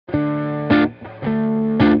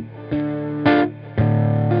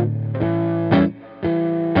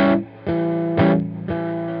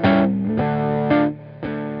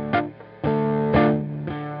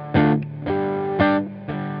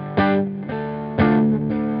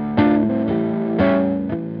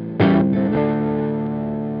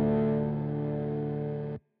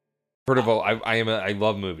First of all, I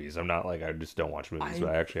love movies. I'm not like I just don't watch movies, but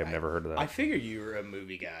I actually have never heard of that. I figure you were a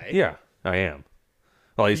movie guy. Yeah, I am.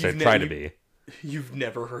 Well, at least I try to be. You've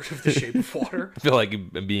never heard of The Shape of Water? I feel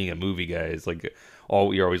like being a movie guy is like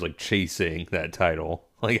you're always like chasing that title,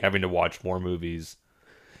 like having to watch more movies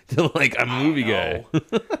to like I'm a movie guy.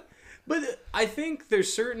 But I think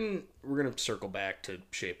there's certain. We're gonna circle back to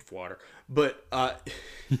Shape of Water, but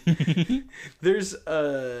there's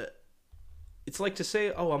it's like to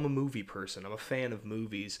say, "Oh, I'm a movie person. I'm a fan of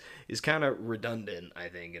movies," is kind of redundant. I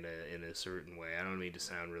think in a certain way. I don't mean to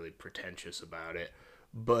sound really pretentious about it,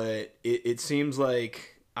 but it seems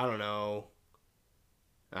like I don't know.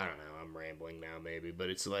 I'm rambling now, maybe, but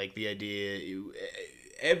it's like the idea.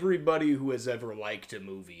 Everybody who has ever liked a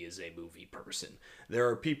movie is a movie person. There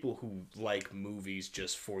are people who like movies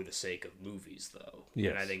just for the sake of movies, though.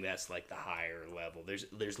 Yes. And I think that's like the higher level.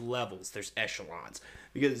 There's levels. There's echelons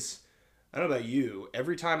because. I don't know about you.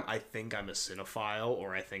 Every time I think I'm a cinephile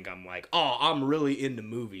or I think I'm like, oh, I'm really into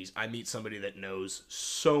movies, I meet somebody that knows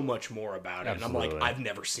so much more about it. Absolutely. And I'm like, I've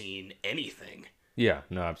never seen anything. Yeah,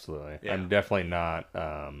 no, absolutely. Yeah. I'm definitely not.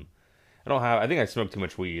 I think I smoke too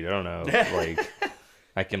much weed. I don't know. Like,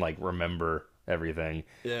 I can like remember everything.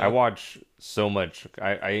 Yeah. I watch so much.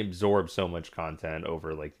 I absorb so much content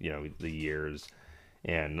over like, the years.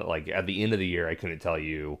 And like at the end of the year, I couldn't tell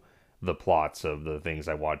you the plots of the things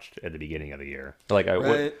I watched at the beginning of the year. Like I'll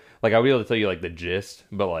be able to tell you like the gist,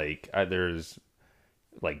 but like there's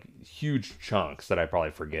like huge chunks that I probably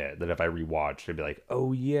forget that if I rewatch, I'd be like,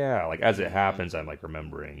 oh yeah, like as it happens, I'm like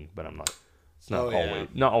remembering, but I'm not. It's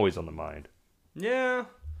not always on the mind. Yeah,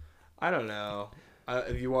 I don't know.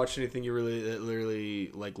 Have you watched anything that literally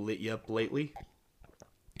like lit you up lately?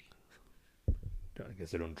 I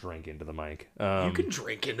guess I don't drink into the mic. You can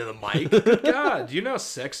drink into the mic. Good God, do you know how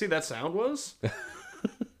sexy that sound was?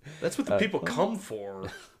 That's what the people come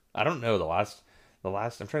for. I don't know the last. I'm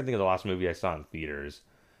trying to think of the last movie I saw in theaters.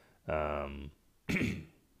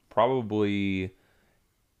 Probably.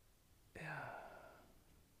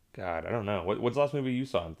 God, I don't know. What's the last movie you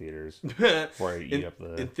saw in theaters? Before I eat up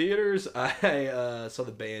the. In theaters, I saw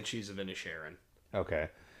the Banshees of Inisherin. Okay.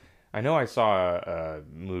 I know I saw a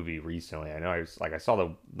movie recently. I know I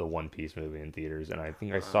saw the One Piece movie in theaters, and I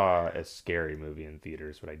think I saw a scary movie in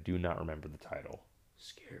theaters, but I do not remember the title.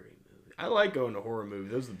 Scary movie. I like going to horror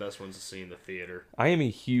movies. Those are the best ones to see in the theater. I am a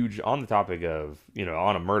huge, on the topic of,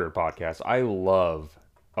 on a murder podcast, I love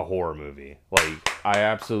a horror movie. Like, I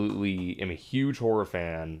absolutely am a huge horror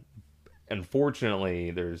fan.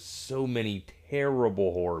 Unfortunately, there's so many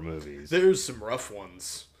terrible horror movies. There's some rough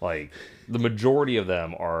ones. Like, the majority of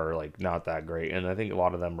them are, like, not that great. And I think a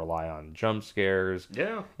lot of them rely on jump scares.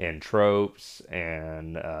 Yeah. And tropes.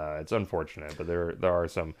 And it's unfortunate. But there are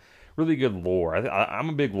some really good lore. I'm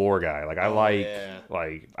a big lore guy. Like, I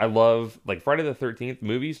love, like, Friday the 13th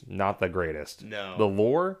movies, not the greatest. No. The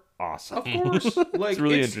lore, awesome. Of course. Like, it's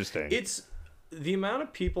really interesting. It's the amount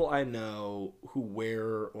of people I know who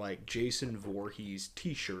wear, like, Jason Voorhees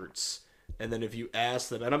t-shirts. And then if you ask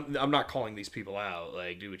them, and I'm not calling these people out,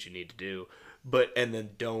 like, do what you need to do, and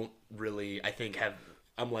then don't really, I think,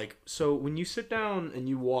 I'm like, so when you sit down and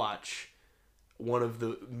you watch one of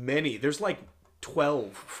the many, there's like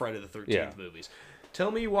 12 Friday the 13th movies. Tell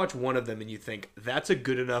me you watch one of them and you think, that's a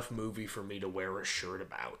good enough movie for me to wear a shirt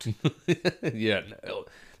about. Yeah, no,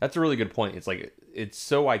 that's a really good point. It's like, it's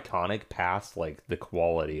so iconic past like the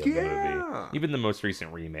quality of the movie. Even the most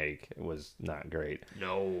recent remake was not great.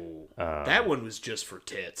 No. That one was just for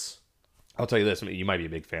tits. I'll tell you this, you might be a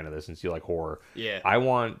big fan of this since you like horror. Yeah.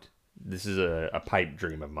 This is a pipe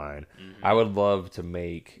dream of mine. Mm-hmm. I would love to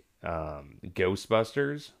make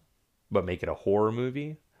Ghostbusters, but make it a horror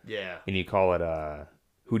movie. Yeah. And you call it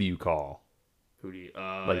Who Do You Call?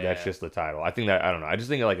 That's just the title. I think that, I don't know. I just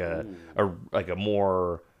think like a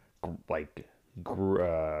more like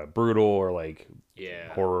brutal or like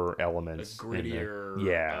horror elements. A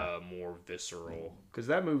grittier, more visceral. Because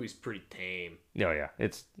that movie's pretty tame. Oh yeah,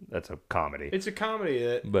 that's a comedy. It's a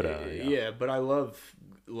comedy, but I love,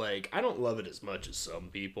 like, I don't love it as much as some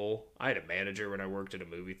people. I had a manager when I worked at a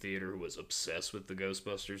movie theater who was obsessed with the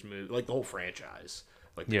Ghostbusters movie, like the whole franchise.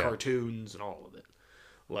 Like the cartoons and all of it.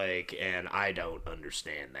 Like, and I don't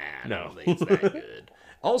understand that. No. I don't think it's that good.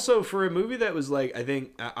 Also, for a movie that was like, I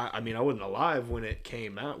think, I mean, I wasn't alive when it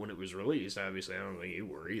came out, when it was released. Obviously, I don't think you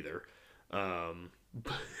were either.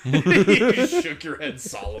 You shook your head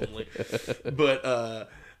solemnly. But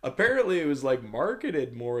apparently it was like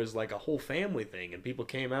marketed more as like a whole family thing. And people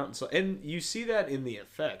came out and saw, and you see that in the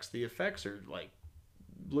effects. The effects are like,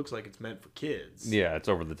 looks like it's meant for kids. Yeah, it's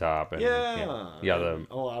over the top. And,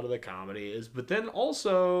 a lot of the comedy is, but then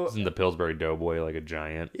also isn't the Pillsbury Doughboy like a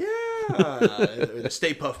giant? Yeah, or the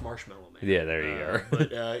Stay Puft Marshmallow Man. Yeah, there you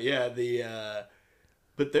go.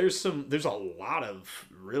 But there's a lot of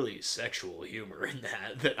really sexual humor in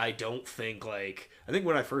that I don't think, like, I think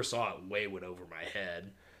when I first saw it, way went over my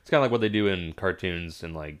head. It's kind of like what they do in cartoons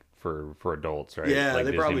and like for adults, right? Yeah, like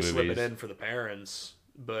they Disney probably movies. slip it in for the parents.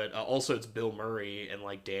 But also it's Bill Murray and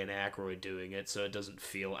like Dan Aykroyd doing it, so it doesn't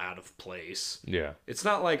feel out of place. Yeah. It's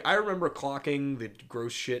not like, I remember clocking the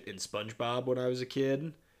gross shit in SpongeBob when I was a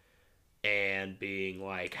kid and being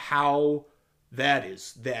like, how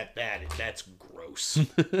that's gross.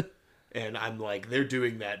 And I'm like, they're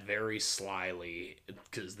doing that very slyly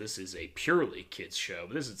because this is a purely kids show.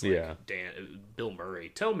 But this is like Bill Murray.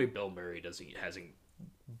 Tell me Bill Murray hasn't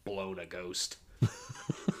blown a ghost.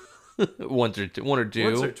 One or two.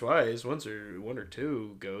 Once or twice. One or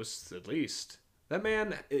two ghosts at least. That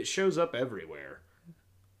man, it shows up everywhere.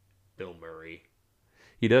 Bill Murray.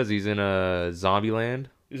 He does. He's in Zombieland.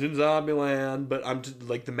 He's in Zombieland, but I'm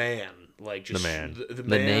like the man. Like just the man. The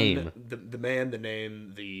man, name. The man, the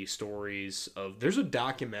name, the stories of. There's a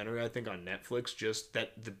documentary I think on Netflix. Just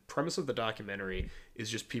that the premise of the documentary is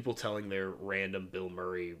just people telling their random Bill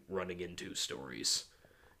Murray running into stories.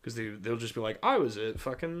 Because they'll just be like, I was at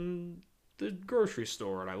fucking the grocery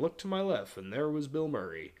store and I looked to my left and there was Bill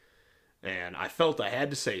Murray. And I felt I had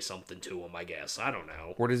to say something to him, I guess. I don't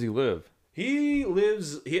know. Where does he live?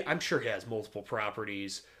 I'm sure he has multiple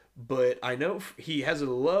properties, but I know he has a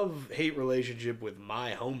love-hate relationship with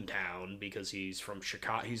my hometown because he's from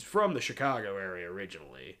Chicago. He's from the Chicago area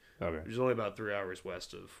originally. Okay. He's only about 3 hours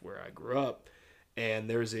west of where I grew up. And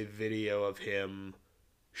there's a video of him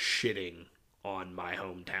shitting on my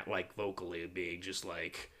hometown, like vocally being just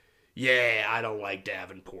like, yeah, I don't like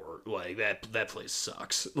Davenport, like that place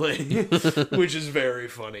sucks, like, which is very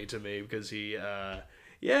funny to me because he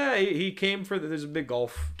came for there's a big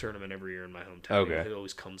golf tournament every year in my hometown. Okay. It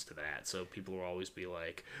always comes to that, so people will always be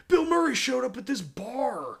like, Bill Murray showed up at this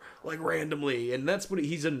bar like randomly, and that's what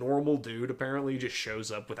he's a normal dude. Apparently, he just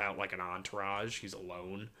shows up without like an entourage. He's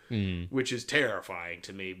alone, which is terrifying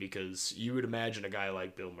to me because you would imagine a guy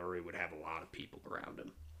like Bill Murray would have a lot of people around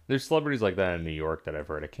him. There's celebrities like that in New York that I've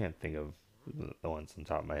heard. I can't think of the ones on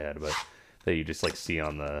top of my head, but that you just like see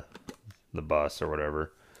on the bus or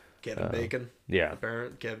whatever. Kevin Bacon. Yeah.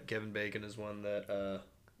 Kevin Bacon is one that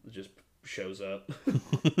just shows up.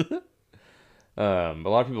 A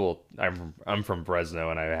lot of people. I'm from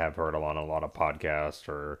Fresno, and I have heard on a lot of podcasts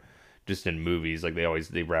or just in movies. Like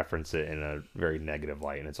they reference it in a very negative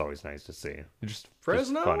light, and it's always nice to see. Just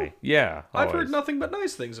Fresno. Just funny. Yeah. Always. I've heard nothing but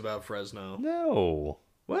nice things about Fresno. No.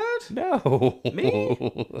 What? No. Me?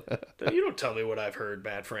 You don't tell me what I've heard,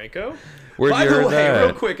 Matt Franco. Where'd By you the hear way, that?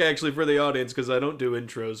 real quick, actually, for the audience, because I don't do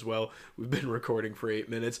intros well. We've been recording for 8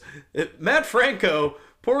 minutes. Matt Franco,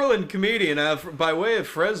 Portland comedian, by way of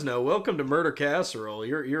Fresno. Welcome to Murder Casserole.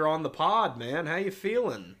 You're on the pod, man. How you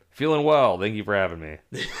feeling? Feeling well. Thank you for having me.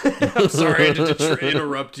 I'm sorry to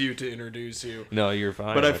interrupt you to introduce you. No, you're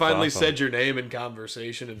fine. But I That's finally awesome. said your name in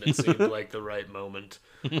conversation, and it seemed like the right moment.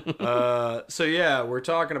 So yeah, we're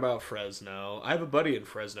talking about Fresno. I have a buddy in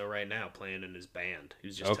Fresno right now playing in his band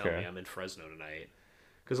who's just telling me I'm in Fresno tonight.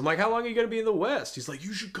 Because I'm like, how long are you going to be in the West? He's like,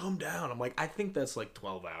 you should come down. I'm like, I think that's like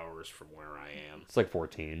 12 hours from where I am. It's like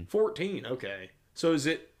 14. 14, okay. So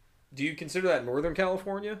do you consider that Northern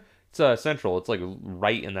California? It's central. It's like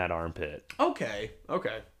right in that armpit. Okay.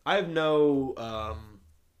 I have no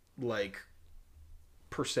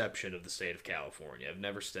perception of the state of California. I've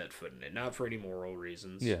never stepped foot in it, not for any moral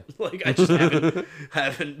reasons. Yeah. Like I just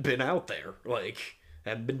haven't been out there. Like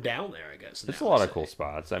haven't been down there. I guess there's a lot of cool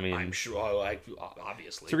spots. I mean, I'm sure. Like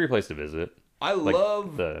obviously, it's a great place to visit. I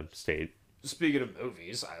love the state. Speaking of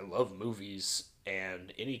movies, I love movies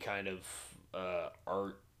and any kind of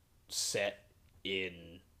art set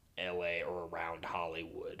in LA or around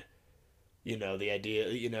Hollywood. You know, the idea,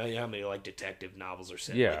 you know how many like detective novels are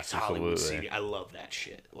set in like Hollywood City. I love that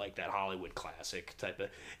shit. Like that Hollywood classic type of,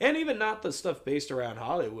 and even not the stuff based around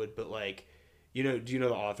Hollywood, but like, do you know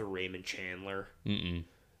the author Raymond Chandler? Mm-mm.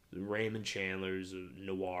 Raymond Chandler's a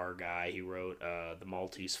noir guy. He wrote The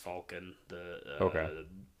Maltese Falcon, the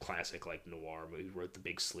classic like noir movie. He wrote The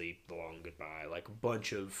Big Sleep, The Long Goodbye, like a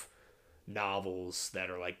bunch of novels that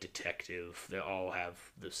are like detective. They all have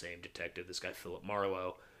the same detective, this guy Philip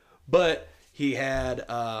Marlowe. But he had,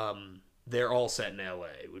 they're all set in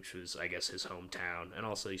L.A., which was, I guess, his hometown. And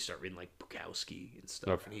also you start reading, like, Bukowski and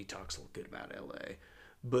stuff, and he talks a little good about L.A.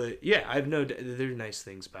 But, yeah, there are nice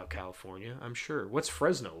things about California, I'm sure. What's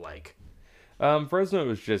Fresno like? Fresno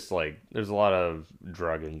is just, like, there's a lot of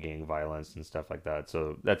drug and gang violence and stuff like that.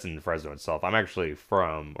 So that's in Fresno itself. I'm actually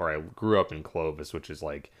I grew up in Clovis, which is,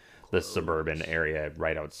 like, this suburban area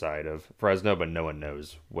right outside of Fresno, but no one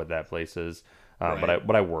knows what that place is. Right.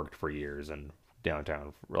 But I worked for years in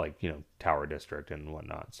downtown, like, Tower District and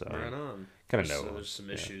whatnot. So right on. Kind of know. So there's some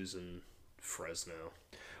issues in Fresno.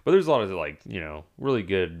 But there's a lot of, like, really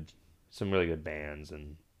good, some really good bands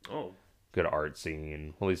and good art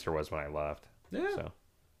scene. At least there was when I left. Yeah. So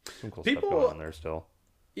some cool stuff going on there still.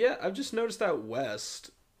 Yeah, I've just noticed out west,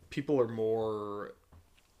 people are more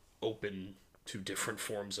open to different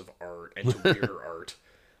forms of art and to weird art.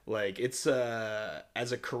 Like, it's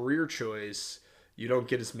as a career choice, you don't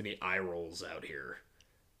get as many eye rolls out here.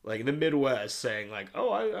 Like in the Midwest, saying like,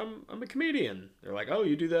 "Oh, I'm a comedian." They're like, "Oh,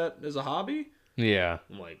 you do that as a hobby?" Yeah.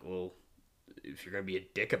 I'm like, "Well, if you're gonna be a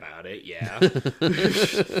dick about it, yeah."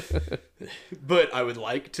 But I would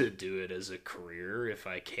like to do it as a career if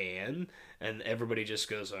I can. And everybody just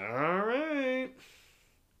goes, "All right."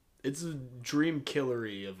 It's a dream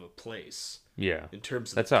killery of a place. Yeah. In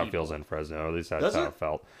terms of that's how it feels in Fresno. At least that's how it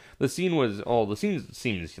felt. The scene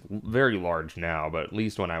seems very large now, but at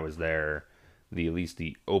least when I was there, at least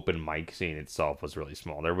the open mic scene itself was really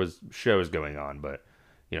small. There was shows going on, but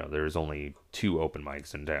there's only 2 open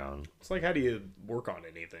mics in town. It's like, how do you work on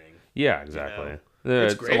anything? Yeah, exactly.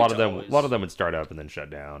 It's great. A lot of them would start up and then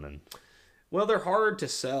shut down, and well, they're hard to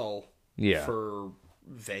sell. Yeah. For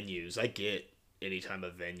venues, I get. Anytime a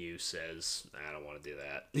venue says, I don't want to do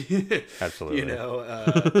that.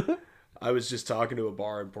 Absolutely. I was just talking to a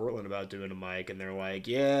bar in Portland about doing a mic, and they're like,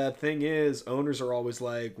 yeah, thing is, owners are always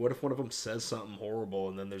like, what if one of them says something horrible,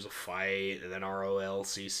 and then there's a fight, and then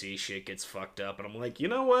ROLCC shit gets fucked up, and I'm like, you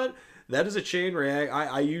know what? That is a chain react.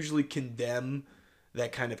 I usually condemn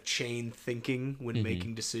that kind of chain thinking when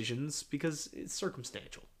making decisions, because it's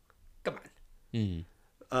circumstantial. Come on.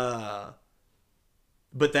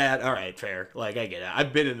 But that, all right, fair. Like, I get it.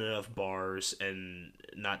 I've been in enough bars, and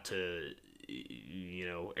not to,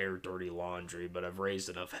 air dirty laundry, but I've raised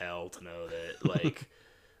enough hell to know that, like,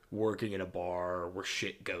 working in a bar where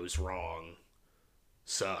shit goes wrong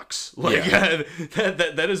sucks. Like,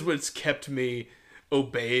 that is what's kept me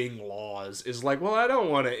obeying laws, is like, well, I don't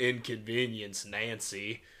want to inconvenience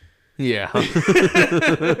Nancy. Yeah.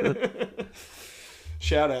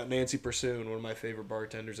 Shout out Nancy Pursoon, one of my favorite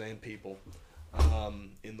bartenders and people.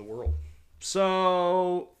 In the world.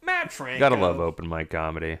 So, Matt Franco. Gotta love open mic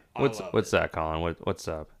comedy. What's that, Colin? What's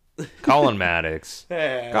up? Colin Maddox.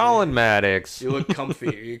 Hey, Colin Maddox. You look comfy.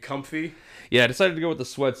 Are you comfy? Yeah, I decided to go with the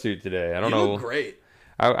sweatsuit today. I don't know. You look great.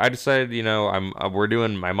 I decided, we're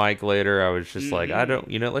doing my mic later. I was just like,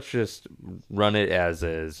 let's just run it as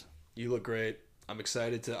is. You look great. I'm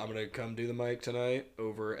excited I'm gonna come do the mic tonight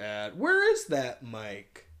over at, where is that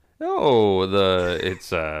mic? Oh,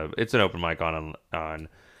 it's an open mic on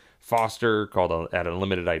Foster called at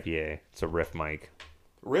Unlimited IPA. It's a riff mic.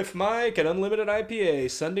 Riff mic at Unlimited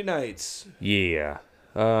IPA Sunday nights. Yeah.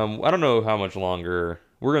 I don't know how much longer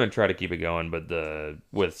we're gonna try to keep it going, but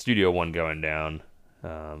with Studio One going down,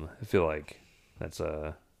 I feel like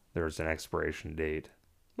there's an expiration date.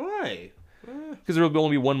 Why? Because there will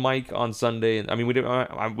only be one mic on Sunday. I mean,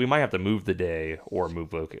 we might have to move the day or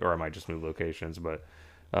I might just move locations, but.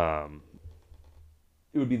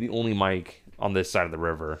 It would be the only mic on this side of the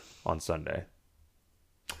river on Sunday.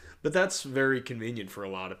 But that's very convenient for a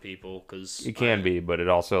lot of people, because it can be, but it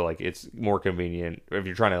also, like, it's more convenient if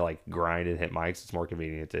you're trying to, like, grind and hit mics. It's more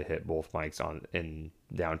convenient to hit both mics in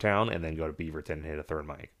downtown and then go to Beaverton and hit a third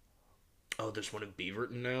mic. Oh, there's one in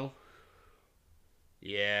Beaverton now?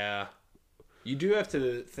 Yeah, you do have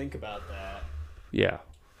to think about that. Yeah.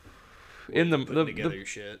 Together your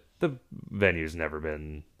shit. The venue's never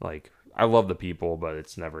been, like, I love the people, but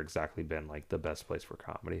it's never exactly been, like, the best place for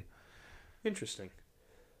comedy. Interesting.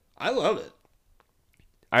 I love it.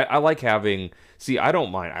 I like having, I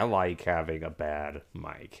don't mind. I like having a bad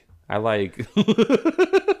mic. I like,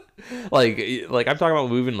 like I'm talking about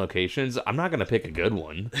moving locations. I'm not going to pick a good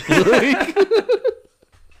one.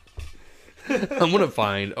 I'm going to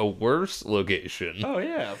find a worse location. Oh,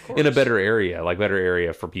 yeah, of course. In a better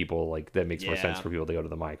area for people, like, that makes more sense for people to go to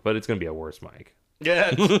the mic. But it's going to be a worse mic.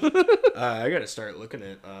 Yeah. I got to start looking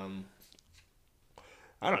at,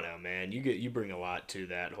 I don't know, man. You bring a lot to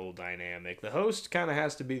that whole dynamic. The host kind of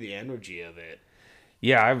has to be the energy of it.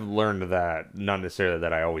 Yeah, I've learned that. Not necessarily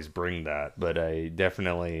that I always bring that, but I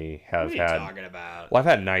definitely have what are you talking about? Well, I've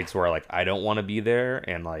had nights where, like, I don't want to be there,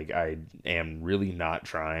 and, like, I am really not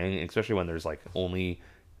trying, especially when there's, like, only,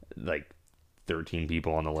 like, 13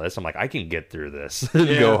 people on the list. I'm like, I can get through this and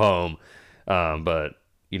go home. But,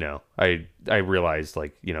 I realized,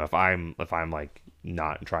 like, if I'm like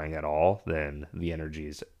not trying at all, then the energy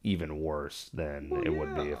is even worse than it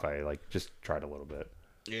would be if I, like, just tried a little bit.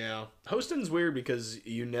 Yeah. Hosting's weird because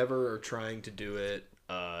you never are trying to do it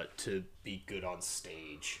to be good on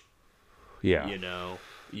stage. Yeah. You know?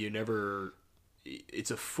 You never... It's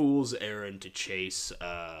a fool's errand to chase,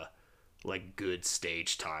 like, good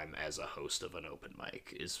stage time as a host of an open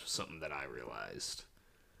mic is something that I realized.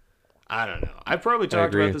 I don't know. I've probably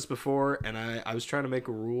talked about this before, and I was trying to make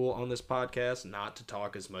a rule on this podcast not to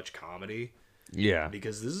talk as much comedy. Yeah.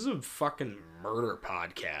 Because this is a fucking murder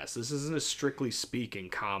podcast. This isn't a strictly speaking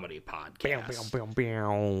comedy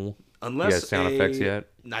podcast. Unless you got sound effects yet?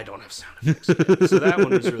 I don't have sound effects yet. So that one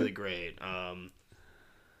was really great.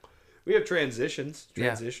 We have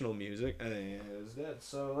transitional music.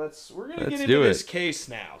 So we're gonna get into this case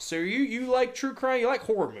now. So you like true crime? You like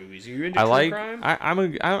horror movies? Are you into true crime?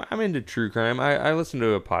 I'm into true crime. I listen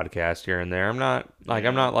to a podcast here and there. I'm not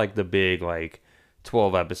like the big like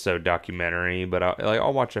 12 episode documentary, but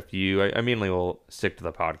I'll watch a few. I mainly will stick to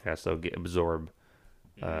the podcast. So absorb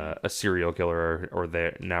a serial killer or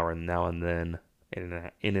now and then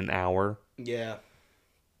in an hour. Yeah.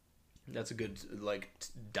 That's a good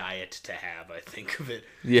diet to have, I think of it.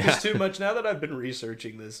 Yeah. There's too much. Now that I've been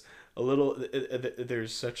researching this a little,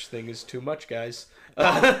 there's such thing as too much, guys.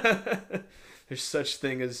 There's such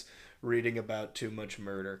thing as reading about too much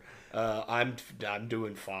murder. I'm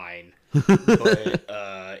doing fine, but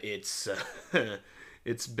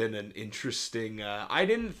it's been an interesting. I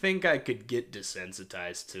didn't think I could get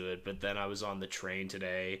desensitized to it, but then I was on the train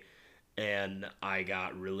today. And I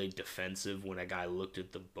got really defensive when a guy looked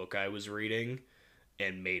at the book I was reading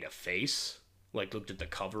and made a face. Like, looked at the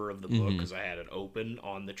cover of the book because I had it open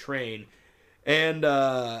on the train. And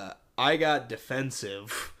I got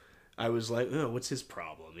defensive. I was like, oh, what's his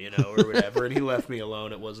problem, or whatever. And he left me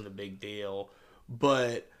alone. It wasn't a big deal.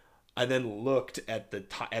 But I then looked at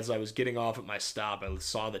as I was getting off at my stop, I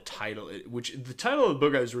saw the title, which the title of the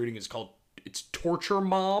book I was reading is called, it's Torture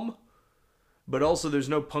Mom. But also there's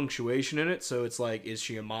no punctuation in it, so it's like, is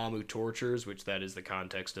she a mom who tortures, which that is the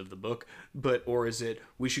context of the book, or is it,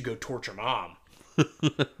 we should go torture mom?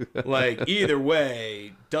 Like, either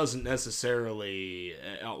way, doesn't necessarily,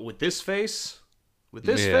 with this face,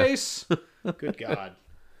 good God.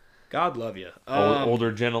 God love you.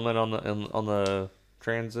 Older gentleman on the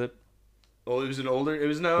transit? Oh, it was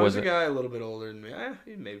a guy a little bit older than me.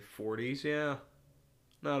 Maybe 40s, yeah.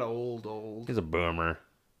 Not old. He's a boomer.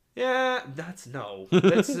 Yeah, that's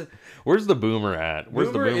Where's the boomer at?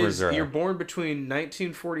 Where's the boomers at? You're born between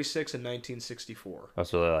 1946 and 1964. Oh,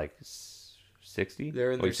 so they're like 60?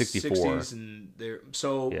 They're in their 64. 60s, and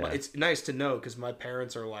it's nice to know because my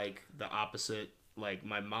parents are like the opposite. Like,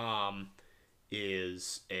 my mom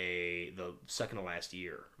is the second to last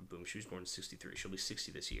year. Boom, she was born in 63. She'll be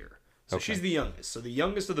 60 this year. So she's the youngest. So the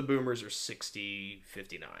youngest of the boomers are 60,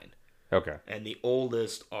 59. Okay. And the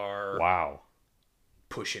oldest are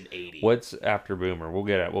pushing 80. What's after boomer? We'll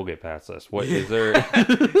get past this. What is there?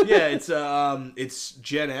 Yeah, it's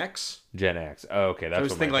Gen X. Gen X. Oh, okay, that's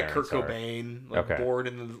what things like Kurt Cobain, born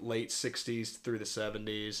in the late 60s through the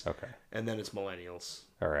 70s. Okay. And then it's millennials.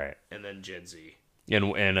 All right. And then Gen Z. And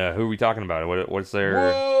who are we talking about? What's their?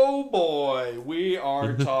 Whoa, boy! We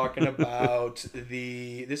are talking about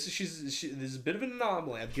this is a bit of an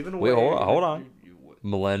anomaly. I've given away. Wait, hold on.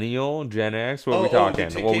 Millennial, Gen X. What are we talking?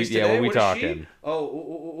 What are we talking?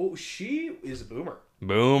 She is a boomer.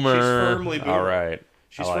 Boomer. She's firmly boomer. All right.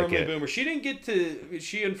 She's firmly boomer. She didn't get to.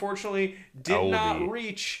 She unfortunately did not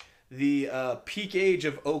reach the peak age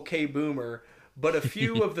of okay boomer. But a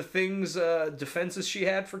few of the things, defenses she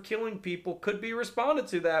had for killing people could be responded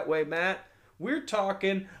to that way, Matt. We're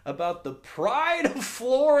talking about the pride of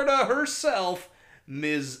Florida herself,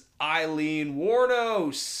 Ms. Aileen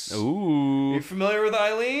Wuornos. Ooh. You familiar with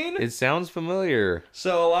Aileen? It sounds familiar.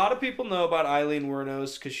 So a lot of people know about Aileen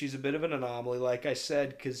Wuornos because she's a bit of an anomaly, like I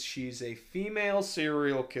said, because she's a female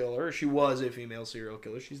serial killer. She was a female serial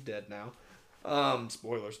killer. She's dead now.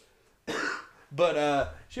 Spoilers.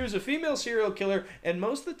 But she was a female serial killer, and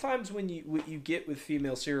most of the times what you get with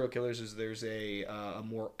female serial killers is there's a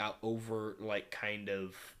more overt, like, kind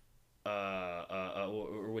of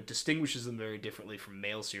or what distinguishes them very differently from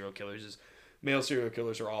male serial killers is male serial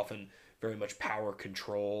killers are often very much power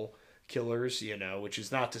control killers, which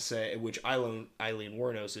is not to say, which Aileen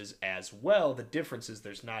Wuornos is as well. The difference is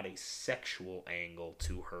there's not a sexual angle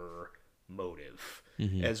to her motive.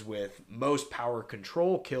 Mm-hmm. As with most power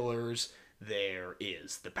control killers, there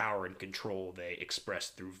is the power and control they express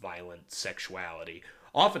through violent sexuality.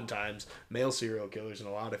 Oftentimes, male serial killers, in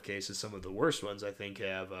a lot of cases, some of the worst ones, I think,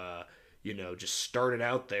 have, just started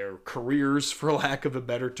out their careers, for lack of a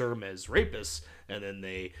better term, as rapists, and then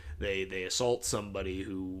they assault somebody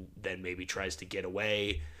who then maybe tries to get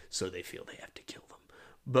away, so they feel they have to kill them.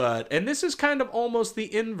 And this is kind of almost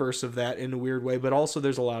the inverse of that in a weird way, but also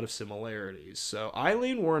there's a lot of similarities. So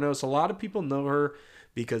Aileen Wuornos, a lot of people know her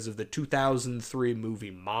because of the 2003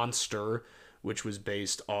 movie Monster, which was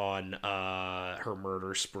based on her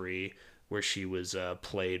murder spree, where she was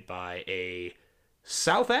played by a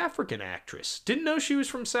South African actress. Didn't know she was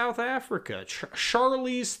from South Africa.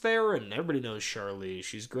 Charlize Theron. Everybody knows Charlize.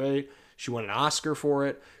 She's great. She won an Oscar for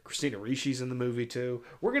it. Christina Ricci's in the movie too.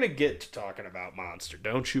 We're gonna get to talking about Monster.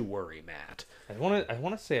 Don't you worry, Matt. I want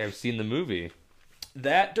to say I've seen the movie.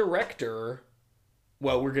 That director.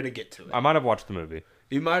 Well, we're gonna get to it. I might have watched the movie.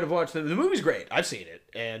 You might have watched the movie's great. I've seen it.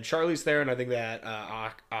 And Charlize Theron, I think that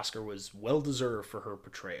Oscar was well deserved for her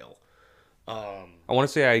portrayal. I want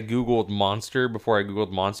to say I googled Monster before I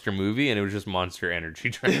googled Monster movie, and it was just Monster Energy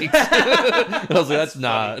drinks. I was like, that's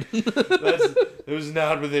not. It was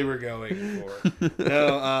not what they were going for.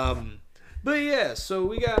 No, but yeah. So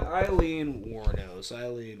we got Aileen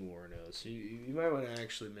Wuornos. You might want to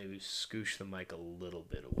actually maybe scoosh the mic a little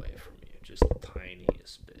bit away from you, just the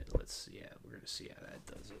tiniest bit. Let's see. Yeah, we're gonna see how that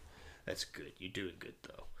does it. That's good. You're doing good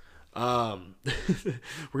though.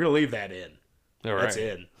 We're gonna leave that in. All right. That's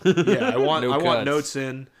in. Yeah, I want No I want cuts. notes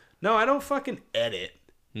in. No, I don't fucking edit.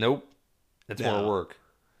 Nope. That's more work.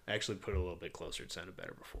 I actually put it a little bit closer. It sounded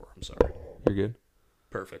better before. I'm sorry. You're good.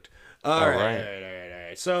 Perfect. All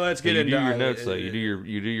right. So let's get into your notes though. You do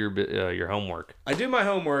your homework. I do my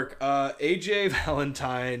homework. AJ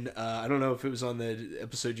Valentine. I don't know if it was on the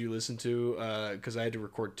episode you listened to, because I had to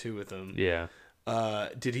record 2 with him. Yeah.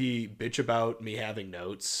 Did he bitch about me having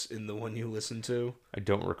notes in the one you listened to? I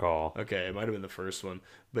don't recall. Okay, it might have been the first one.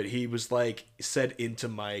 But he was like, said into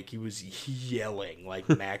mic, he was yelling, like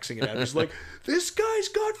maxing it out. He's like, this guy's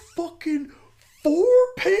got fucking 4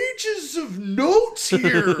 pages of notes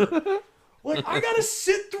here. Like, I gotta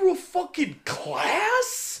sit through a fucking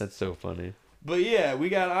class? That's so funny. But yeah, we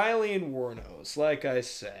got Aileen Wuornos, like I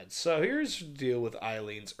said. So here's the deal with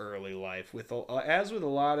Eileen's early life. As with a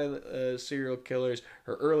lot of serial killers,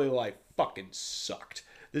 her early life fucking sucked.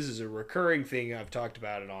 This is a recurring thing. I've talked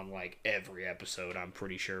about it on like every episode, I'm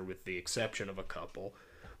pretty sure, with the exception of a couple.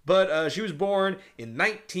 But she was born in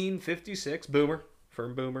 1956. Boomer.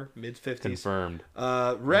 Firm boomer. Mid-50s. Confirmed.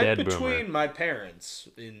 Right Dead between boomer. my parents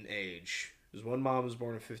in age. Because one mom was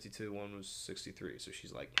born in 52, one was 63. So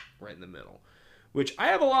she's like right in the middle. Which I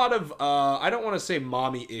have a lot of, I don't want to say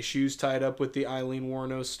mommy issues tied up with the Aileen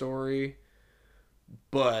Wuornos story.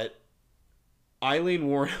 But Aileen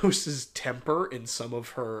Wuornos' temper in some of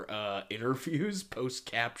her interviews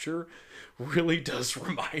post-capture really does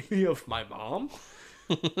remind me of my mom.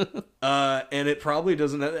 And it probably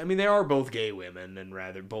doesn't. I mean, they are both gay women and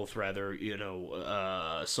both rather,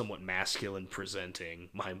 somewhat masculine presenting.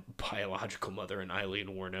 My biological mother and Aileen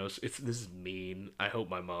Wuornos. This is mean. I hope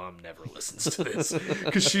my mom never listens to this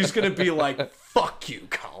because she's gonna be like, "Fuck you,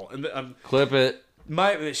 Colin." Clip it.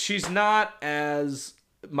 My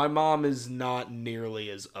mom is not nearly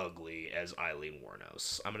as ugly as Aileen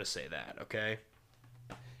Wuornos. I'm gonna say that. Okay.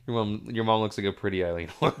 Your mom looks like a pretty Aileen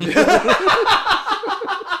Wuornos.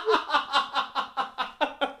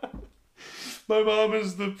 My mom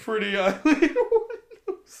is the pretty Aileen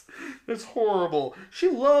Wuornos. It's horrible. She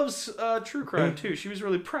loves true crime too. She was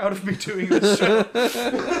really proud of me doing this show.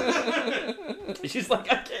 She's like,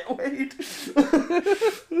 I can't wait.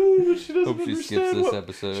 But she doesn't Hope she skips this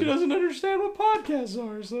episode. She doesn't understand what podcasts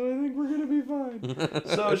are, so I think we're gonna be fine.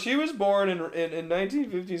 So she was born in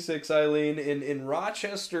 1956, Aileen, in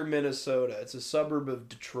Rochester, Minnesota. It's a suburb of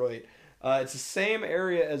Detroit. It's the same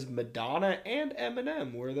area as Madonna and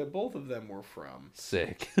Eminem, where both of them were from.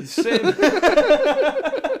 Sick. Same.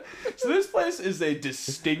 So this place is a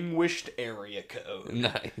distinguished area code.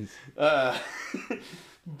 Nice.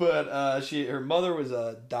 But her mother was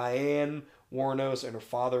Diane Wuornos, and her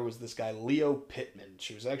father was this guy Leo Pittman.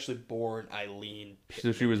 She was actually born Aileen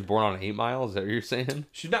Pittman. So she was born on 8 Mile? Is that what you're saying?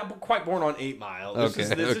 She's not quite born on 8 Mile.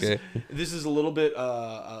 This is a little bit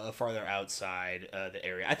farther outside the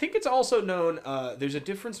area. I think it's also known. There's a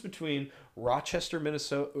difference between Rochester,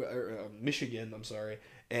 Michigan. I'm sorry.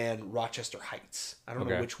 And Rochester Heights. I don't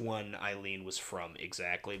know which one Aileen was from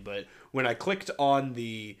exactly, but when I clicked on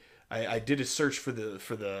I did a search for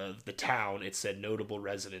the town. It said notable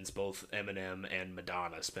residents, both Eminem and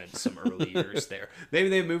Madonna spent some early years there. Maybe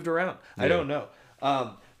they moved around. Yeah. I don't know.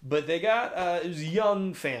 But they got it was a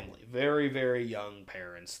young family, very, very young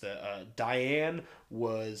parents. Diane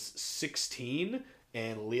was 16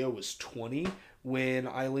 and Leo was 20 when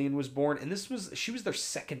Aileen was born, and she was their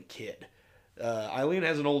second kid. Aileen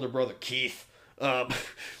has an older brother, Keith,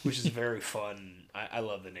 which is very fun. I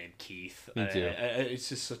love the name Keith. Me too. It's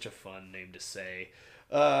just such a fun name to say.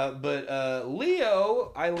 But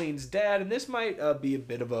Leo, Eileen's dad, and this might be a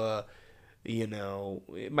bit of a,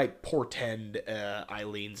 it might portend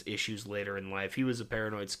Eileen's issues later in life. He was a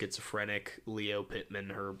paranoid schizophrenic, Leo Pittman,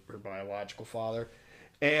 her biological father.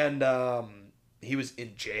 And he was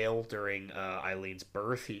in jail during Eileen's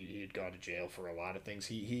birth. He had gone to jail for a lot of things.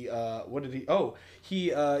 What did he? Oh,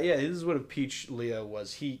 this is what a peach Leo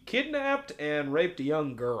was. He kidnapped and raped a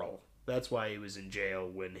young girl. That's why he was in jail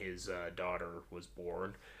when his daughter was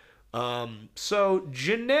born. So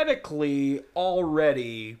genetically,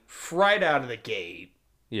 already right out of the gate,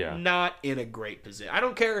 not in a great position. I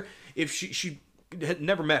don't care if she had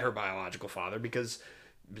never met her biological father, because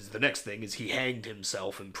the next thing is he hanged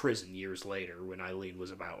himself in prison years later when Aileen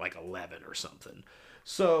was about like 11 or something.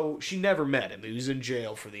 So she never met him. He was in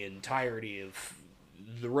jail for the entirety of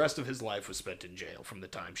the rest of his life, was spent in jail from the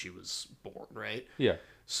time she was born, right? Yeah.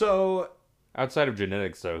 So outside of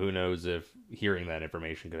genetics, though, who knows if hearing that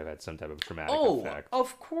information could have had some type of traumatic effect.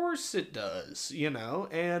 Of course it does,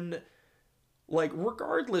 and like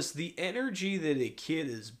regardless, the energy that a kid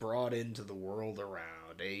is brought into the world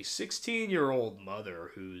around, a 16-year-old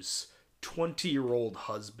mother whose 20-year-old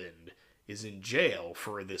husband is in jail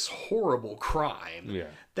for this horrible crime,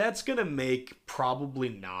 that's gonna make probably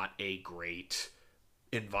not a great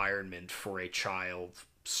environment for a child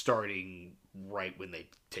starting right when they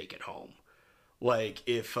take it home. Like,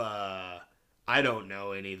 if I don't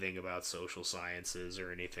know anything about social sciences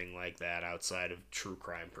or anything like that outside of true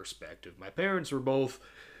crime perspective. My parents were both,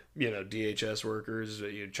 DHS workers,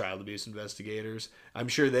 child abuse investigators. I'm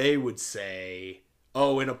sure they would say,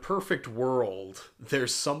 oh, in a perfect world,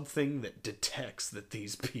 there's something that detects that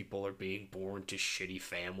these people are being born to shitty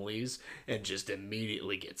families and just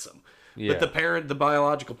immediately gets them. Yeah. But the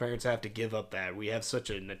biological parents have to give up that. We have such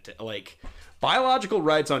a, biological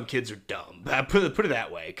rights on kids are dumb. Put it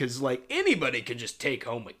that way, because anybody can just take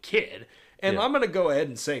home a kid, and I'm gonna go ahead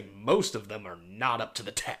and say most of them are not up to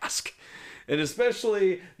the task, and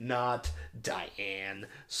especially not Diane.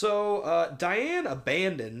 So Diane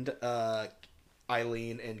abandoned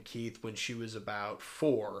Aileen and Keith when she was about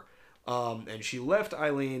 4, and she left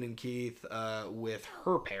Aileen and Keith with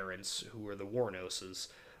her parents, who were the Wuornoses.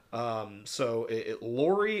 So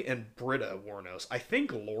Lori and Britta Wuornos. I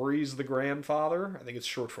think Lori's the grandfather. I think it's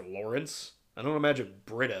short for Lawrence. I don't imagine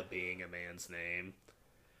Britta being a man's name.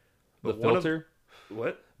 But the filter?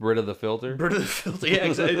 What? Britta the filter? Britta the filter, yeah,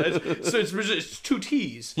 exactly. So it's 2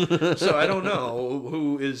 T's. So I don't know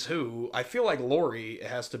who is who. I feel like Lori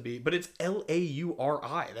has to be, but it's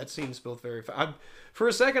Lauri. That seems both very... For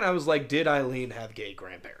a second, I was like, did Aileen have gay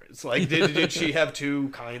grandparents? Like, did she have 2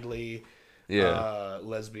 kindly...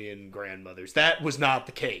 lesbian grandmothers? That was not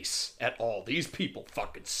the case at all. These people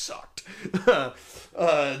fucking sucked.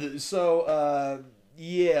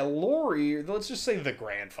 Lori, let's just say the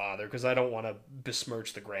grandfather, because I don't want to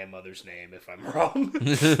besmirch the grandmother's name if I'm wrong.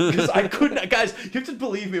 Because I couldn't, guys, you have to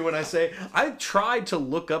believe me when I say I tried to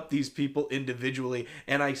look up these people individually,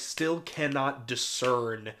 and I still cannot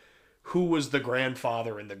discern who was the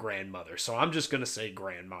grandfather and the grandmother. So I'm just going to say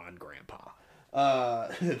grandma and grandpa.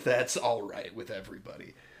 If that's all right with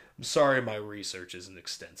everybody. I'm sorry my research isn't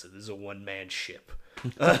extensive. This is a one-man ship.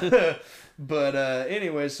 But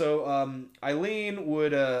anyway, so Aileen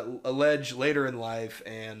would allege later in life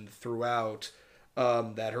and throughout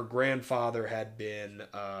that her grandfather had been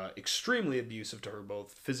extremely abusive to her,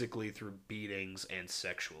 both physically through beatings and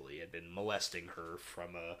sexually, had been molesting her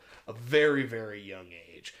from a very, very young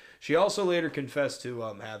age. She also later confessed to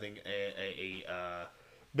having a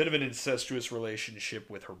bit of an incestuous relationship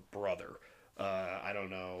with her brother. I don't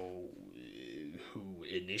know who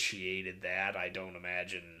initiated that. I don't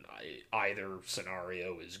imagine either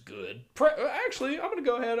scenario is good. Actually, I'm going to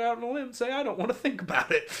go ahead out on a limb and say I don't want to think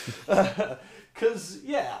about it. Because,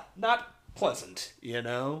 not pleasant,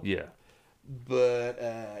 Yeah.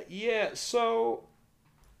 But, so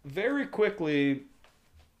very quickly,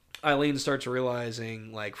 Aileen starts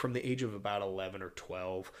realizing, from the age of about 11 or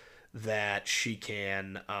 12, that she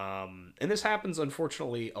can, and this happens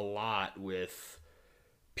unfortunately a lot with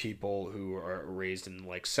people who are raised in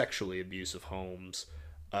sexually abusive homes,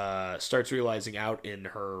 starts realizing out in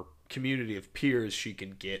her community of peers she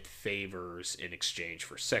can get favors in exchange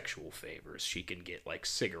for sexual favors. She can get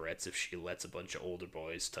cigarettes if she lets a bunch of older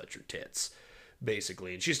boys touch her tits,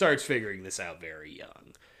 basically, and she starts figuring this out very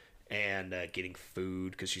young, and getting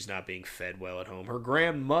food because she's not being fed well at home. Her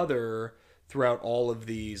grandmother, throughout all of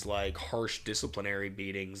these harsh disciplinary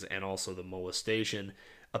beatings and also the molestation,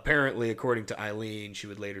 apparently, according to Aileen, she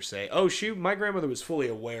would later say, my grandmother was fully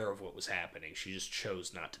aware of what was happening. She just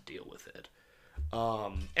chose not to deal with it.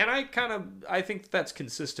 And I think that's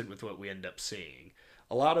consistent with what we end up seeing.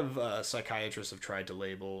 a lot of psychiatrists have tried to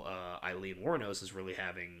label Aileen Wuornos as really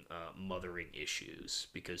having mothering issues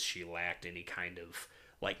because she lacked any kind of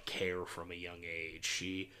like care from a young age.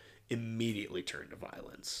 She immediately turned to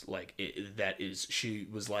violence. She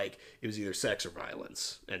was like, it was either sex or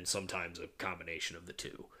violence, and sometimes a combination of the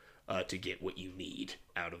two, to get what you need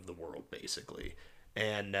out of the world, basically.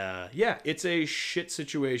 And it's a shit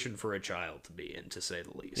situation for a child to be in, to say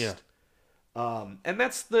the least. Yeah. And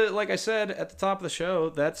that's like I said at the top of the show,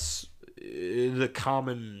 that's the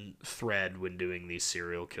common thread when doing these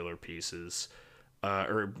serial killer pieces,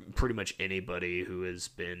 or pretty much anybody who has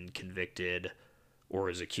been convicted or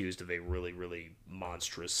is accused of a really, really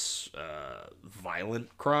monstrous,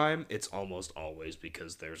 violent crime. It's almost always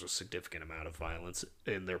because there's a significant amount of violence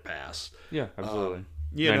in their past. Yeah, absolutely.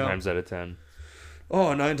 9 times out of 10.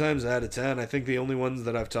 Oh, 9 times out of 10. I think the only ones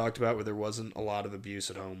that I've talked about where there wasn't a lot of abuse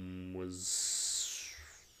at home was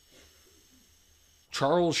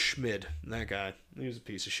Charles Schmid. That guy. He was a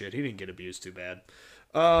piece of shit. He didn't get abused too bad.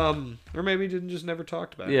 Or maybe he just never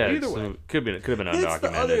talked about it. Yeah, either way. Could have been undocumented. That's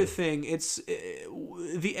the other thing. It's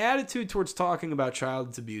the attitude towards talking about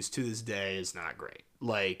child abuse to this day is not great.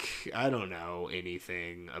 Like, I don't know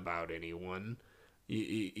anything about anyone.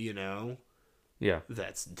 You know? Yeah.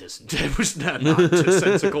 That was not a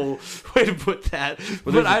sensical way to put that.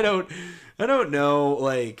 But I don't know,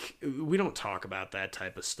 like, we don't talk about that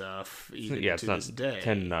type of stuff even to this day.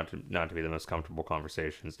 Tend not to be the most comfortable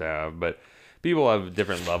conversations to have, but people have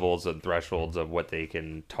different levels and thresholds of what they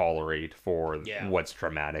can tolerate for what's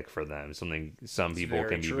traumatic for them. Some people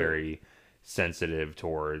can be very sensitive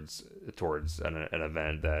towards an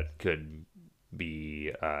event that could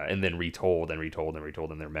be and then retold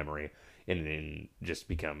in their memory, and then just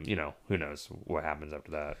become, who knows what happens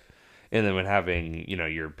after that. And then when having,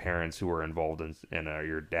 your parents who were involved in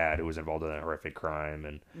your dad who was involved in a horrific crime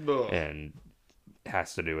and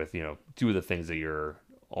has to do with, two of the things that you're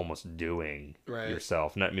almost doing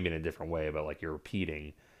yourself, not maybe in a different way, but like you're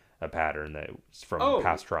repeating a pattern that's from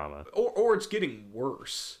past trauma, or it's getting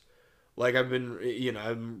worse. Like I've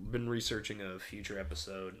been researching a future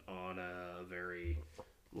episode on a very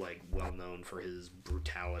like well known for his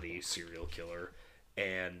brutality serial killer,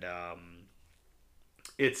 and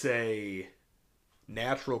it's a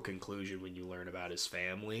natural conclusion when you learn about his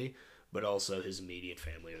family, but also his immediate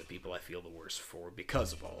family are the people I feel the worst for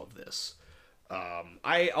because of all of this.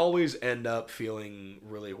 I always end up feeling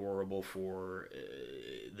really horrible for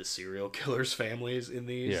the serial killers' families in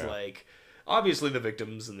these. Yeah. Like, obviously the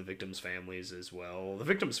victims and the victims' families as well. The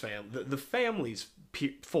victims' the families,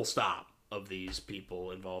 full stop, of these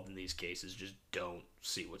people involved in these cases just don't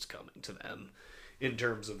see what's coming to them in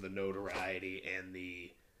terms of the notoriety and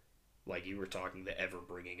the, like you were talking, the ever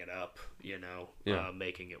bringing it up,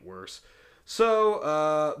 making it worse.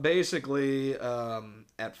 So, basically,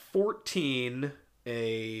 at 14,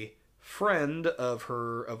 a friend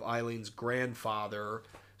of Eileen's grandfather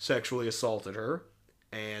sexually assaulted her,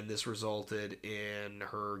 and this resulted in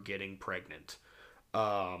her getting pregnant.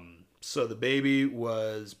 So the baby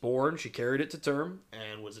was born, she carried it to term,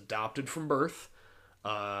 and was adopted from birth. It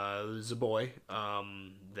was a boy.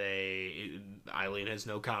 Aileen has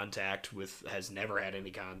never had any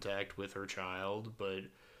contact with her child, but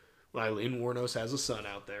Aileen Wuornos has a son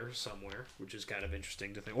out there somewhere, which is kind of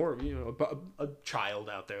interesting to think. Or, a child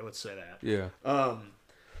out there, let's say that. Yeah.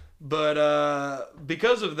 But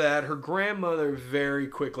because of that, her grandmother very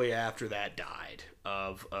quickly after that died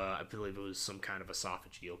of, I believe it was some kind of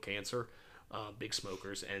esophageal cancer. Big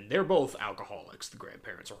smokers. And they're both alcoholics. The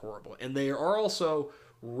grandparents are horrible. And they are also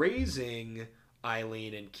raising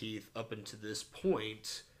Aileen and Keith up until this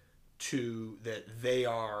point that they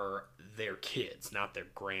are their kids, not their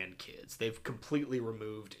grandkids. They've completely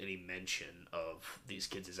removed any mention of these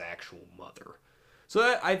kids' actual mother. So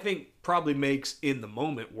that, I think, probably makes in the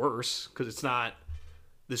moment worse, because it's not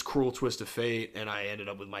this cruel twist of fate and I ended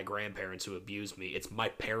up with my grandparents who abused me. It's my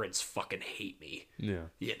parents fucking hate me. Yeah.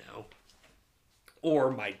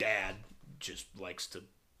 Or my dad just likes to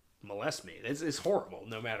molest me. It's horrible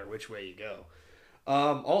no matter which way you go.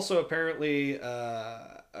 Also, apparently,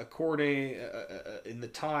 according in the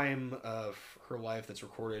time of her life that's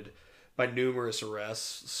recorded by numerous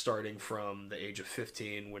arrests, starting from the age of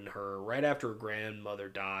 15, when right after her grandmother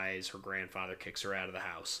dies, her grandfather kicks her out of the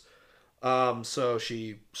house. So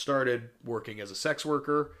she started working as a sex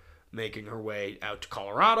worker, making her way out to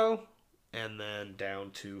Colorado, and then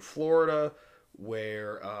down to Florida,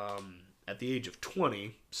 where at the age of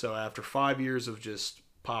 20, so after 5 years of just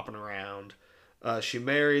popping around, she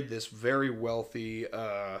married this very wealthy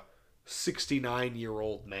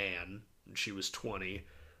 69-year-old man. She was 20.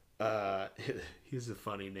 He's a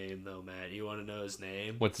funny name though, Matt. You want to know his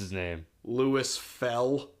name? What's his name? Louis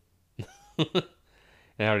Fell. And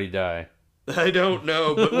how did he die? I don't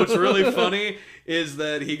know, but what's really funny is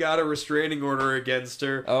that he got a restraining order against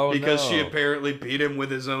her because she apparently beat him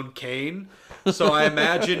with his own cane. So I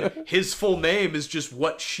imagine his full name is just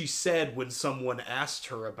what she said when someone asked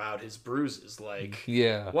her about his bruises. Like,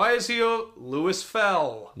 why is he Louis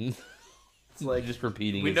Fell? It's like just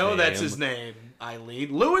repeating. We know that's his name,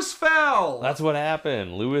 Aileen. Louis Fell. That's what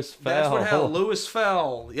happened. Louis Fell. That's what happened. Louis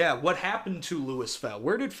Fell. Yeah, what happened to Louis Fell?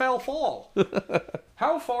 Where did Fell fall?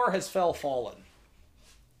 How far has Fell fallen?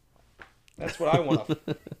 That's what I want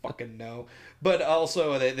to fucking know. But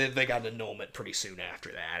also, they got an annulment pretty soon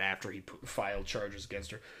after that, after he filed charges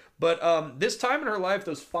against her. But this time in her life,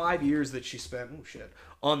 those 5 years that she spent,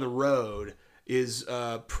 on the road is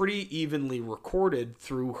pretty evenly recorded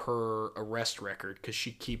through her arrest record, because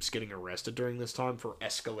she keeps getting arrested during this time for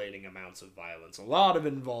escalating amounts of violence, a lot of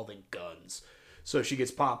it involving guns. So she gets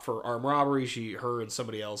popped for armed robbery. Her and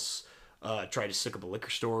somebody else tried to stick up a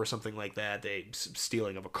liquor store or something like that.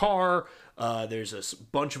 Stealing of a car. There's a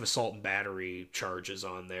bunch of assault and battery charges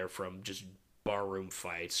on there from just barroom